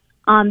pipeline,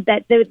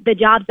 that the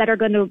jobs that are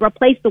going to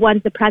replace the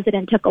ones the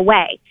president took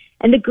away.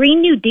 And the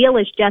Green New Deal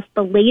is just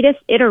the latest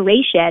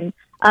iteration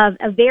of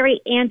a very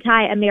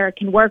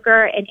anti-American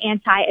worker and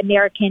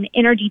anti-American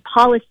energy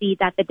policy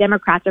that the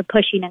Democrats are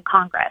pushing in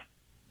Congress.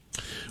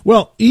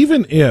 Well,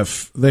 even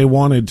if they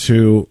wanted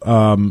to,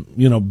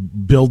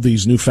 build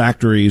these new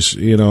factories,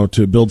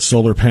 to build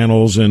solar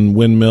panels and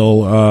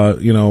windmill,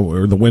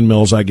 or the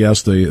windmills, I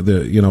guess, for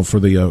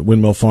the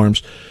windmill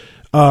farms.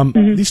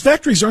 These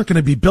factories aren't going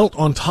to be built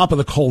on top of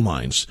the coal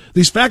mines.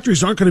 These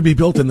factories aren't going to be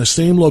built in the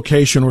same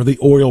location where the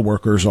oil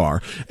workers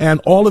are. And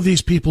all of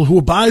these people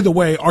who, by the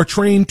way, are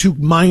trained to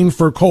mine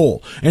for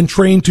coal and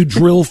trained to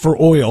drill for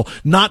oil,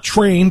 not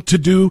trained to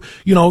do,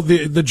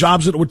 the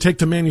jobs that it would take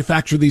to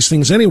manufacture these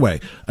things anyway.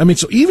 I mean,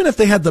 so even if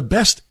they had the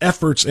best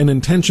efforts and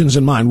intentions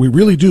in mind, we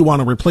really do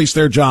want to replace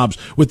their jobs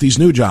with these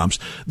new jobs.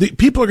 The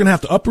people are going to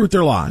have to uproot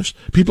their lives.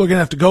 People are going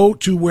to have to go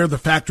to where the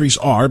factories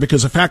are,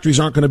 because the factories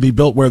aren't going to be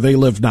built where they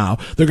live now.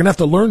 They're going to have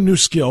to learn new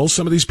skills.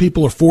 Some of these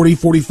people are 40,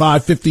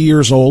 45, 50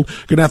 years old.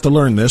 Going to have to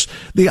learn this.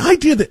 The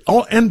idea that,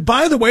 and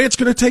by the way, it's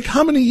going to take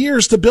how many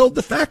years to build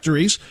the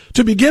factories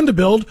to begin to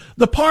build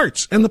the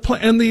parts and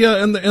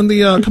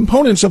the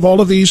components of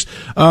all of these,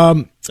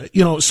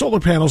 solar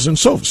panels and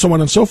so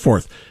on and so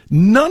forth.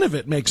 None of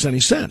it makes any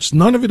sense.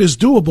 None of it is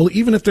doable,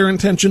 even if their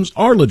intentions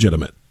are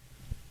legitimate.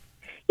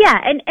 Yeah,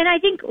 and I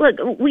think, look,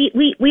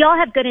 we all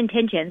have good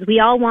intentions. We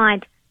all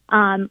want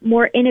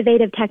more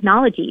innovative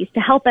technologies to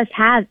help us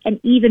have an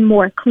even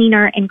more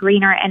cleaner and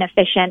greener and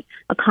efficient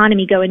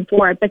economy going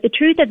forward. But the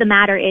truth of the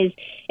matter is,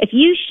 if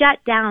you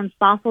shut down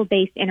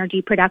fossil-based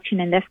energy production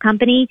in this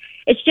company,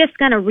 it's just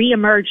going to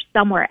reemerge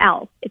somewhere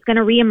else. It's going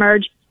to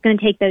reemerge, it's going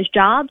to take those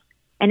jobs,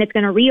 and it's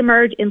going to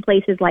reemerge in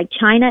places like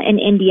China and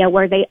India,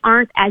 where they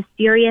aren't as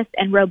serious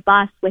and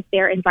robust with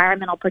their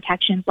environmental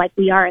protections like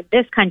we are in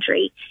this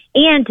country.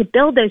 And to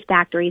build those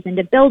factories and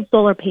to build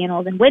solar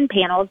panels and wind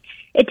panels,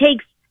 it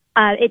takes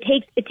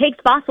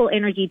fossil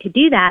energy to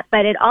do that,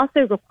 but it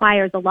also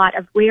requires a lot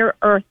of rare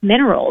earth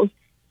minerals,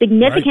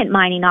 significant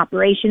mining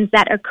operations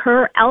that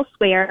occur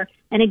elsewhere,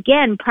 and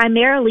again,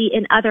 primarily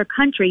in other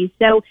countries.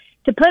 So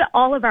to put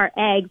all of our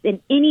eggs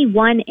in any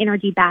one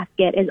energy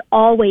basket is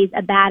always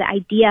a bad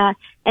idea.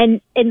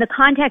 And in the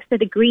context of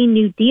the Green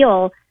New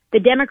Deal, the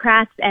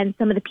Democrats and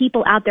some of the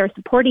people out there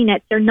supporting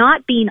it, they're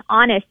not being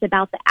honest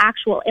about the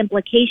actual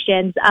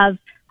implications of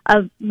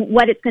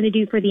what it's going to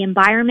do for the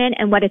environment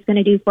and what it's going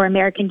to do for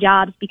American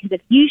jobs. Because if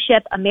you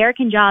ship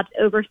American jobs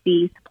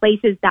overseas to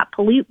places that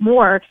pollute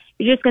more,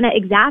 you're just going to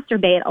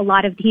exacerbate a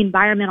lot of the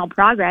environmental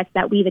progress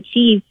that we've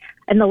achieved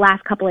in the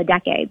last couple of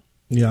decades.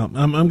 Yeah,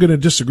 I'm going to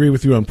disagree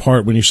with you on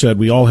part when you said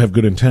we all have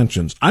good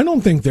intentions. I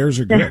don't think theirs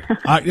are good.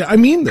 I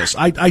mean this.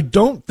 I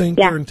don't think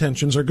their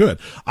intentions are good.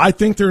 I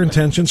think their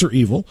intentions are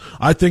evil.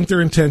 I think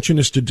their intention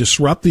is to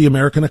disrupt the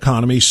American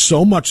economy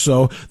so much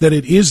so that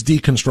it is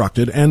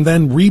deconstructed and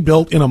then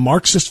rebuilt in a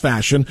Marxist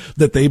fashion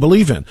that they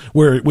believe in,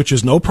 which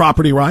is no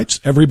property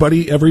rights.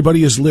 Everybody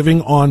is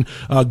living on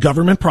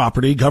government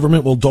property.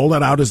 Government will dole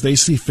that out as they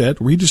see fit,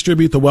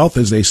 redistribute the wealth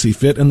as they see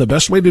fit, and the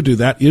best way to do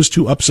that is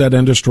to upset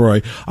and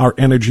destroy our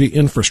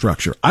energy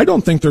infrastructure. I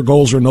don't think their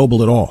goals are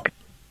noble at all.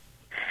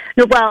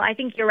 No, well, I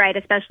think you're right,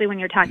 especially when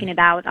you're talking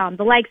about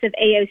the likes of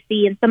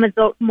AOC and some of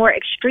the more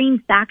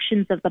extreme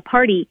factions of the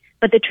party.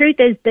 But the truth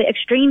is, the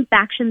extreme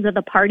factions of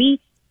the party,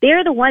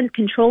 they're the ones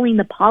controlling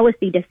the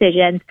policy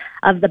decisions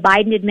of the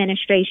Biden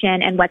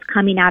administration and what's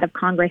coming out of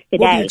Congress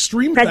today. Well, the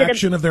extreme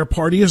faction of their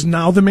party is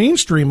now the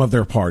mainstream of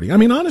their party. I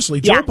mean, honestly,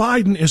 Joe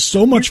Biden is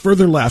so much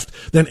further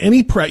left than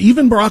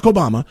even Barack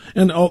Obama.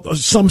 And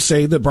some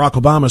say that Barack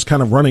Obama is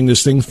kind of running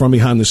this thing from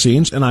behind the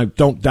scenes, and I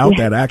don't doubt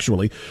that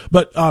actually.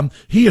 But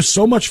he is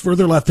so much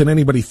further left than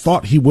anybody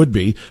thought he would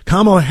be.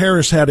 Kamala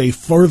Harris had a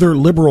further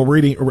liberal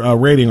rating, or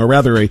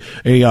rather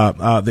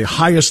the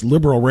highest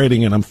liberal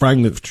rating, and I'm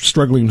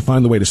struggling to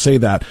find the way to say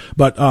that,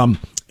 but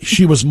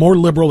she was more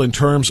liberal in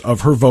terms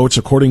of her votes,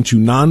 according to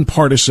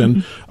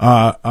nonpartisan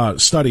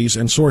studies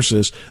and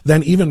sources,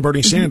 than even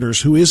Bernie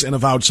Sanders, who is an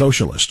avowed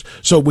socialist.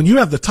 So when you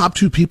have the top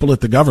two people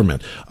at the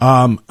government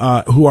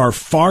who are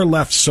far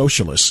left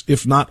socialists,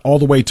 if not all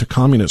the way to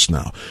communists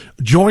now,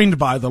 joined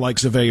by the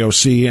likes of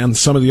AOC and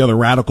some of the other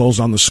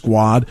radicals on the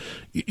squad,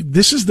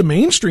 this is the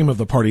mainstream of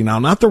the party now,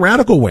 not the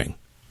radical wing.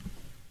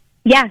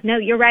 Yeah, no,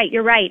 you're right.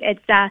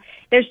 It's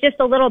there's just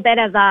a little bit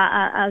of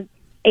a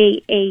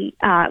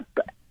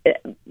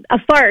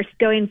farce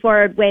going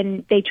forward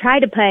when the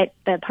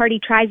party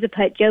tries to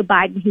put Joe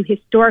Biden, who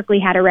historically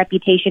had a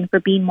reputation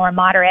for being more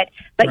moderate.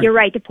 But You're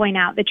right to point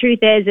out, the truth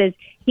is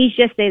he's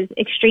just as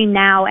extreme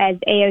now as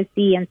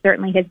AOC and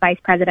certainly his vice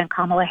president,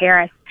 Kamala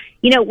Harris.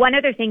 You know, one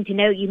other thing to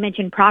note, you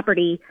mentioned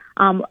property.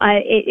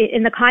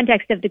 In the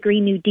context of the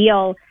Green New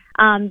Deal,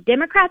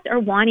 Democrats are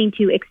wanting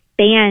to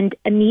expand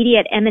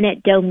immediate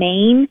eminent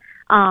domain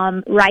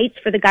rights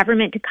for the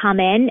government to come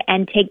in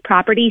and take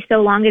property so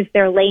long as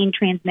they're laying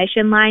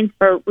transmission lines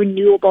for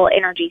renewable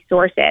energy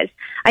sources.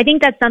 I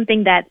think that's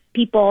something that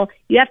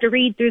you have to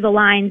read through the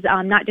lines,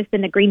 not just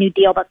in the Green New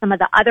Deal, but some of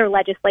the other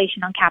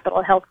legislation on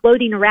Capitol Hill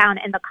floating around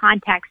in the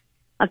context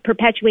of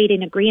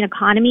perpetuating a green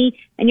economy.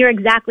 And you're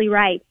exactly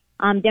right.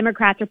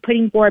 Democrats are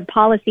putting forward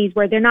policies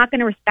where they're not going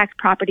to respect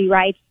property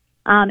rights.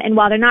 And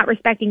while they're not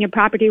respecting your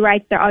property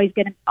rights, they're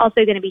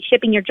also going to be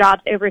shipping your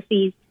jobs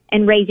overseas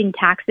and raising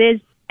taxes.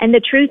 And the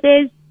truth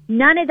is,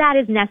 none of that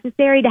is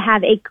necessary to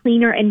have a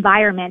cleaner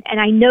environment. And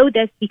I know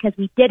this because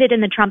we did it in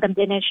the Trump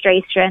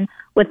administration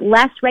with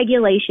less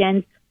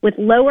regulations, with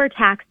lower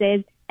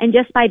taxes, and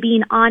just by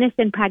being honest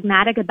and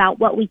pragmatic about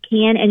what we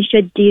can and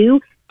should do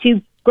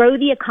to grow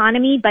the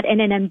economy, but in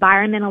an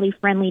environmentally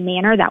friendly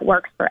manner that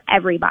works for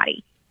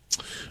everybody.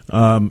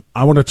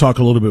 I want to talk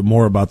a little bit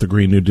more about the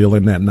Green New Deal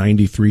and that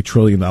 $93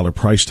 trillion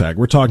price tag.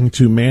 We're talking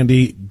to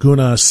Mandy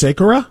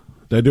Gunasekara.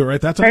 Did I do it right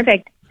that time?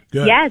 Perfect.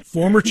 Good. Yes.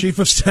 Former chief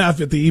of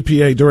staff at the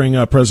EPA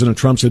during President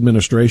Trump's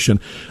administration.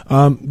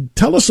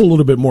 Tell us a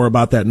little bit more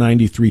about that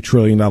 $93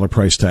 trillion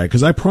price tag,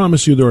 because I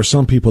promise you there are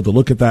some people that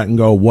look at that and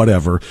go,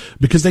 whatever,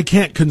 because they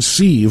can't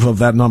conceive of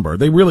that number.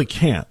 They really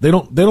can't. They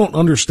don't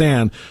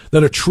understand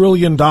that $1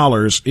 trillion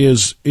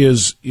is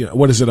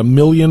what is it, 1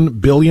 million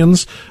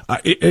billions?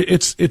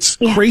 It's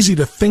crazy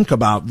to think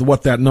about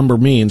what that number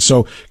means.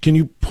 So can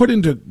you put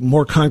into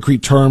more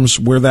concrete terms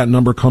where that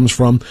number comes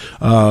from,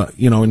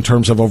 in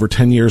terms of over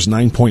 10 years,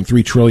 $9.3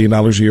 trillion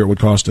a year it would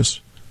cost us?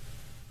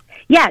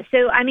 Yeah,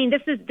 so I mean,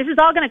 this is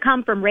all going to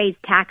come from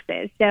raised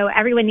taxes. So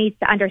everyone needs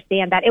to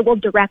understand that it will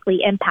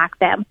directly impact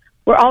them.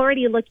 We're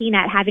already looking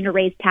at having to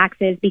raise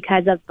taxes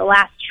because of the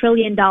last $1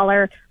 trillion,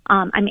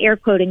 I'm air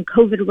quoting,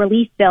 COVID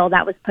relief bill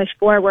that was pushed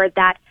forward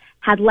that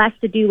had less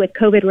to do with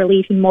COVID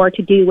relief and more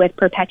to do with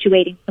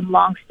perpetuating some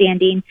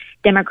longstanding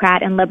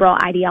Democrat and liberal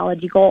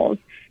ideology goals.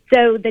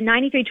 So the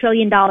 $93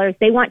 trillion,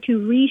 they want to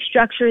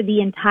restructure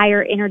the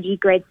entire energy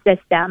grid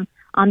system.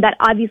 That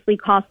obviously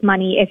costs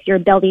money if you're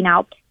building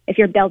out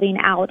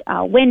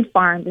wind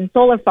farms and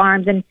solar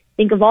farms, and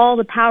think of all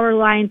the power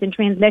lines and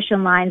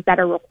transmission lines that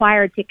are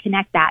required to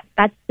connect that.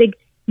 That's a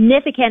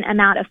significant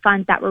amount of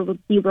funds that will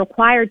be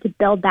required to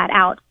build that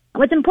out. And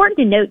what's important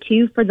to note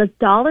too, for the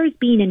dollars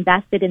being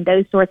invested in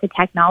those sorts of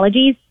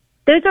technologies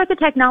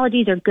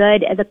are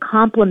good as a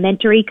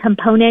complementary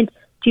component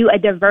to a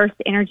diverse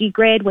energy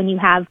grid when you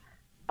have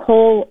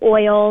coal,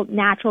 oil,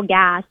 natural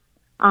gas,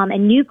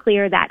 and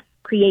nuclear that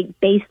create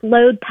base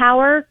load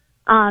power.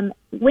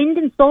 Wind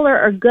and solar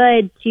are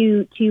good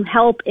to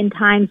help in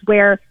times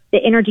where the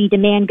energy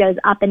demand goes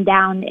up and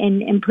down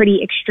in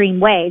pretty extreme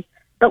ways.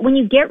 But when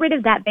you get rid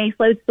of that base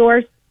load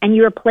source and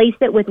you replace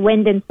it with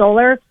wind and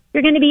solar,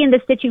 you're going to be in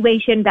the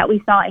situation that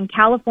we saw in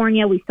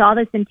California. We saw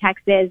this in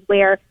Texas,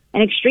 where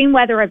an extreme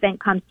weather event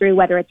comes through,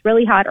 whether it's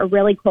really hot or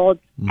really cold.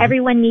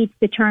 Everyone needs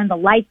to turn the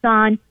lights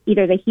on,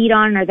 either the heat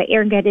on or the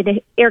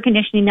air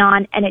conditioning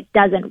on, and it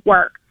doesn't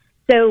work.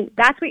 So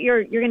that's what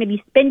you're going to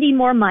be spending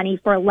more money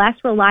for less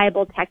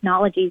reliable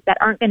technologies that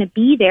aren't going to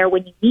be there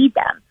when you need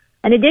them.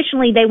 And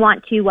additionally, they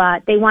want to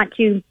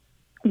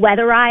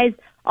weatherize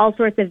all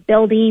sorts of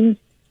buildings,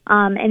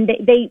 and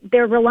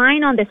they're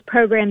relying on this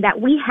program that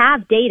we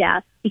have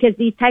data, because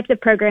these types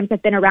of programs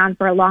have been around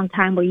for a long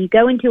time, where you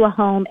go into a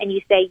home and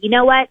you say, you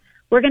know what,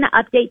 we're going to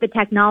update the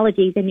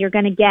technologies, and you're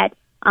going to get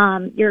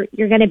you're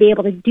going to be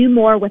able to do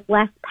more with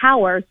less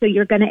power, so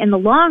you're going to, in the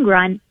long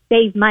run,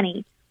 save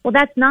money. Well,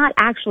 that's not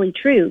actually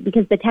true,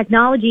 because the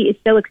technology is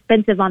so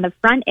expensive on the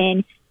front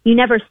end, you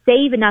never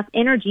save enough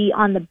energy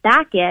on the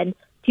back end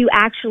to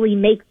actually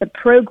make the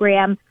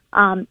program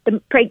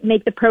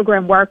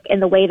work in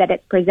the way that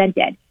it's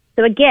presented.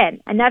 So again,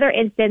 another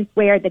instance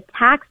where the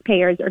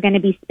taxpayers are going to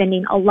be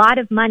spending a lot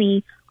of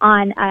money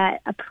on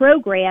a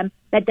program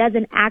that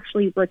doesn't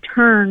actually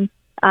doesn't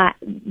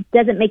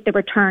make the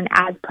return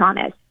as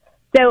promised.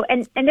 So,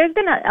 and there's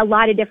been a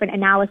lot of different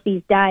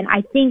analyses done.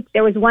 I think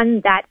there was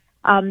one that,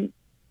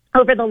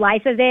 over the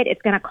life of it,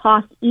 it's going to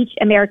cost each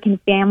American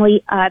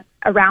family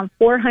around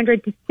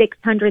 $400,000 to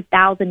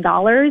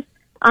 $600,000.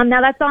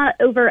 Now that's on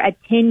over a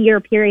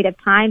 10-year period of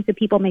time. So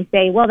people may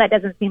say, well, that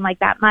doesn't seem like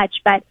that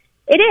much, but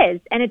it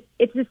is. And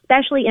it's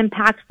especially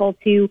impactful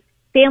to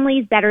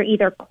families that are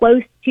either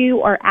close to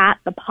or at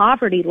the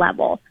poverty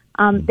level.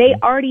 They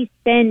already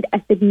spend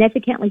a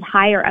significantly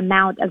higher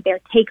amount of their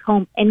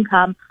take-home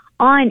income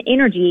on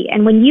energy.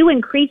 And when you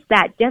increase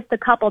that just a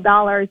couple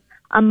dollars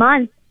a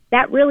month,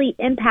 that really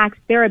impacts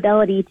their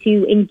ability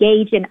to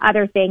engage in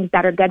other things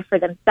that are good for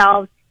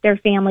themselves, their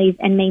families,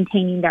 and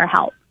maintaining their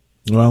health.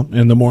 Well,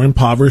 and the more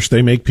impoverished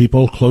they make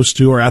people close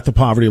to or at the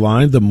poverty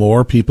line, the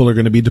more people are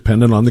going to be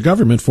dependent on the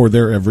government for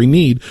their every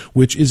need,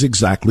 which is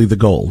exactly the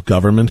goal.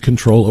 Government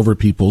control over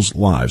people's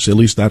lives. At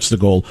least that's the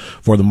goal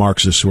for the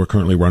Marxists who are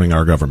currently running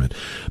our government.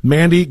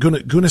 Mandy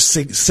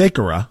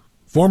Gunasekara,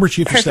 former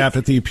chief of staff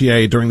at the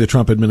EPA during the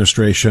Trump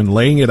administration,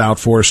 laying it out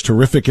for us.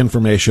 Terrific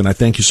information. I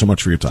thank you so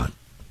much for your time.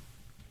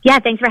 Yeah,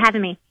 thanks for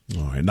having me.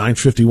 All right,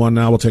 9:51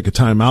 now. We'll take a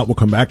time out. We'll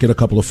come back, get a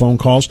couple of phone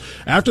calls.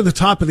 After the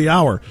top of the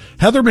hour,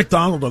 Heather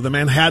McDonald of the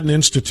Manhattan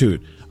Institute.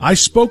 I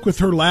spoke with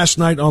her last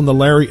night on the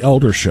Larry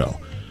Elder Show.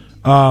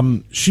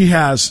 She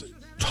has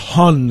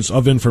tons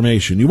of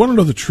information. You want to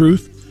know the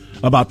truth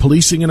about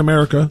policing in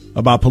America,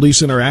 about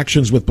police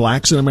interactions with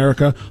blacks in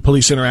America,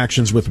 police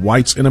interactions with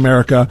whites in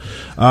America,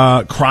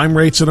 crime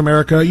rates in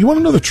America? You want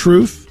to know the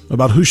truth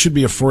about who should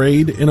be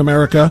afraid in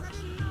America?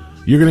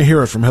 You're going to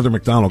hear it from Heather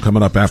McDonald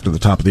coming up after the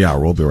top of the hour.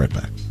 We'll be right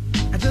back.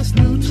 I just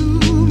knew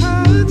too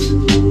much.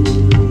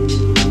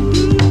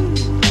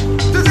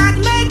 Does that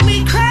make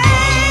me crazy?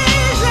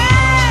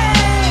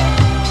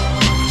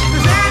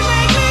 Does that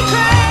make me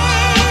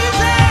crazy?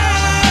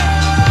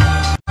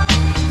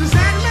 Does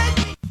that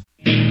make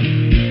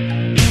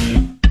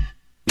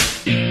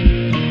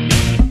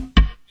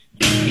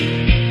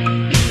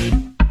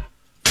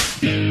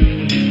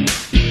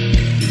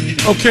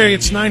Okay,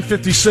 it's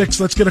 9:56.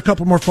 Let's get a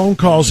couple more phone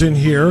calls in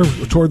here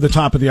toward the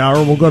top of the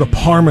hour. We'll go to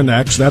Parma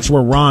next. That's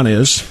where Ron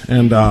is.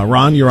 And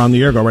Ron, you're on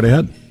the air. Go right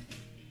ahead.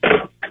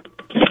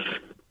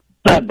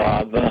 Hi,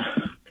 Bob.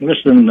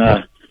 Listen,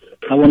 I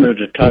wanted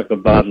to talk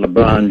about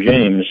LeBron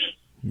James.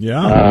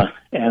 Yeah.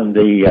 And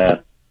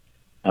the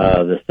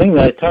thing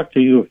that I talked to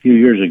you a few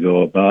years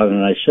ago about,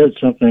 and I said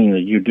something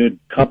that you did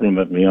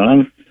compliment me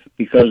on,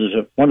 because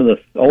one of the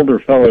older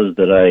fellows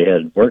that I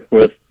had worked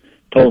with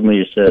told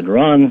me, he said,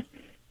 Ron,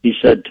 he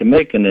said, to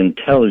make an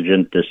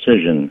intelligent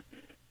decision,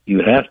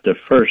 you have to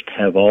first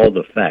have all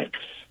the facts.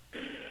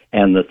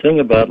 And the thing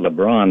about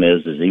LeBron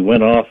is he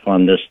went off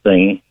on this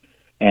thing,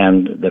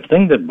 and the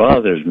thing that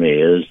bothers me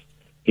is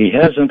he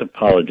hasn't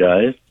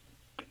apologized,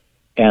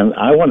 and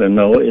I want to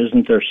know,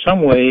 isn't there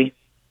some way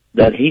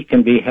that he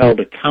can be held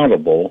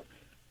accountable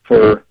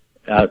for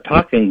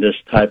talking this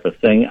type of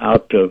thing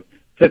out to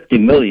 50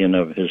 million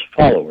of his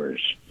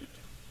followers?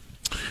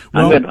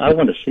 Well, I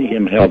want to see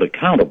him held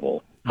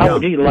accountable. How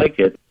would he like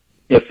it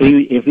if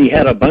he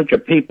had a bunch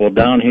of people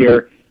down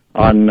here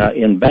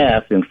in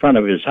Bath in front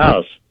of his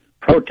house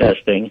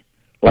protesting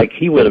like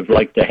he would have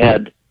liked to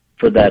had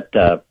for that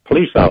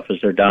police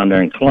officer down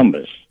there in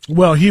Columbus?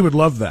 Well, he would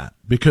love that,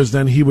 because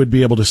then he would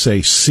be able to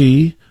say,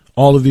 see,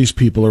 all of these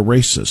people are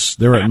racist.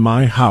 They're at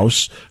my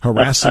house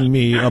harassing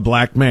me, a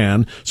black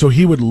man. So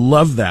he would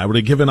love that. Would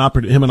have given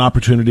him an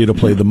opportunity to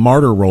play the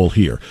martyr role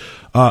here.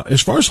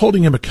 As far as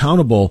holding him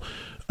accountable,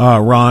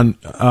 Ron,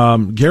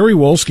 Gary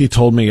Wolski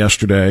told me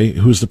yesterday,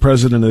 who's the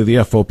president of the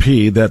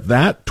FOP,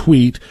 that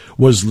tweet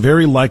was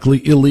very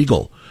likely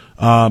illegal.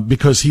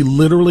 Because he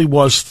literally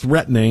was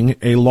threatening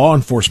a law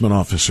enforcement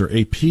officer,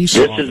 a peace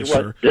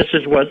officer. This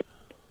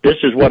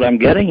is what I'm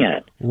getting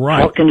at. Right.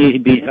 How can he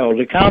be held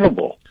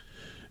accountable?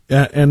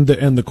 And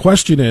the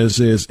question is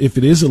if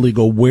it is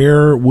illegal,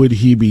 where would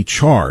he be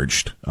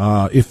charged?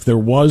 If there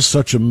was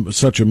such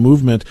a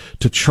movement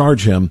to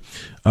charge him,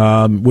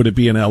 would it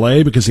be in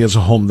L.A. because he has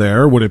a home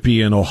there? Would it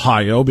be in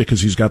Ohio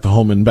because he's got the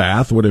home in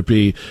Bath? Would it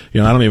be, I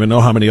don't even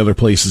know how many other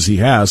places he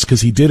has,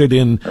 because he did it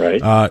in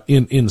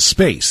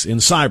space, in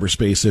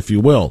cyberspace, if you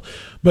will.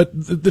 But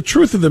the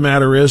truth of the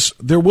matter is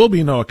there will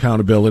be no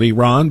accountability,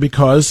 Ron,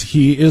 because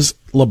he is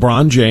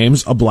LeBron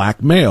James, a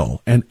black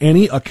male, and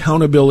any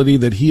accountability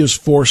that he is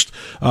forced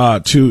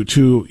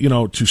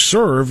to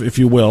serve, if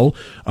you will,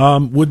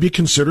 would be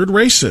considered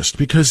racist,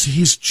 because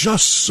he's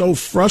just so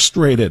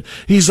frustrated.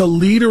 He's a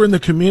leader in the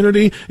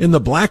community, in the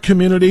black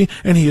community,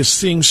 and he is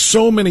seeing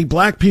so many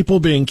black people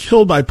being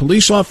killed by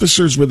police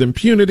officers with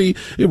impunity.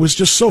 It was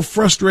just so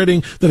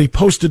frustrating that he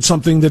posted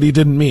something that he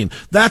didn't mean.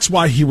 That's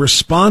why he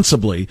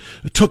responsibly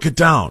took it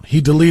down. He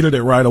deleted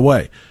it right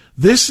away.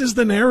 This is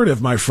the narrative,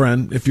 my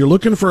friend. If you're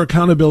looking for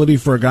accountability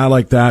for a guy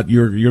like that,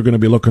 you're going to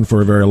be looking for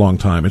a very long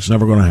time. It's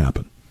never going to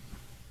happen.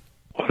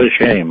 What a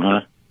shame,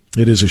 huh?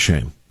 It is a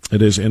shame.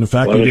 It is. And in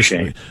fact,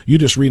 you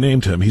just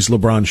renamed him. He's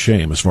LeBron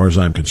Shame, as far as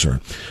I'm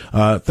concerned.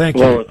 Thank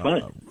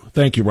you.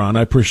 Thank you, Ron.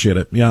 I appreciate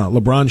it. Yeah,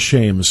 LeBron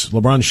shames.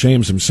 LeBron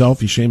shames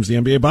himself. He shames the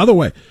NBA. By the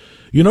way,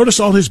 you notice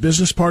all his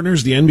business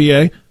partners, the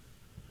NBA,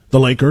 the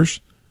Lakers,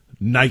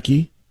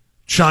 Nike,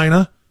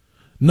 China,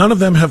 none of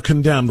them have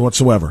condemned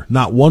whatsoever.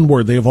 Not one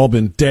word. They have all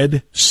been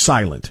dead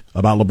silent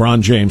about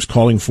LeBron James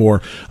calling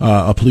for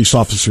a police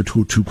officer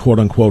to quote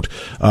unquote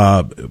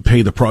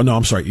pay the No,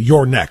 I'm sorry.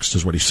 You're next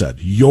is what he said.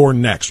 You're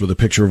next, with a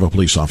picture of a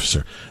police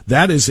officer.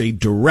 That is a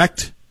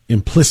direct,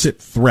 implicit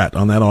threat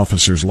on that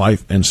officer's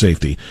life and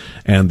safety,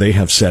 and they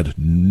have said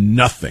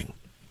nothing.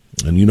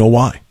 And you know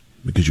why?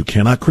 Because you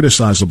cannot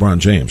criticize LeBron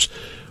James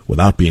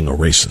without being a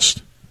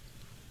racist.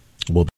 We'll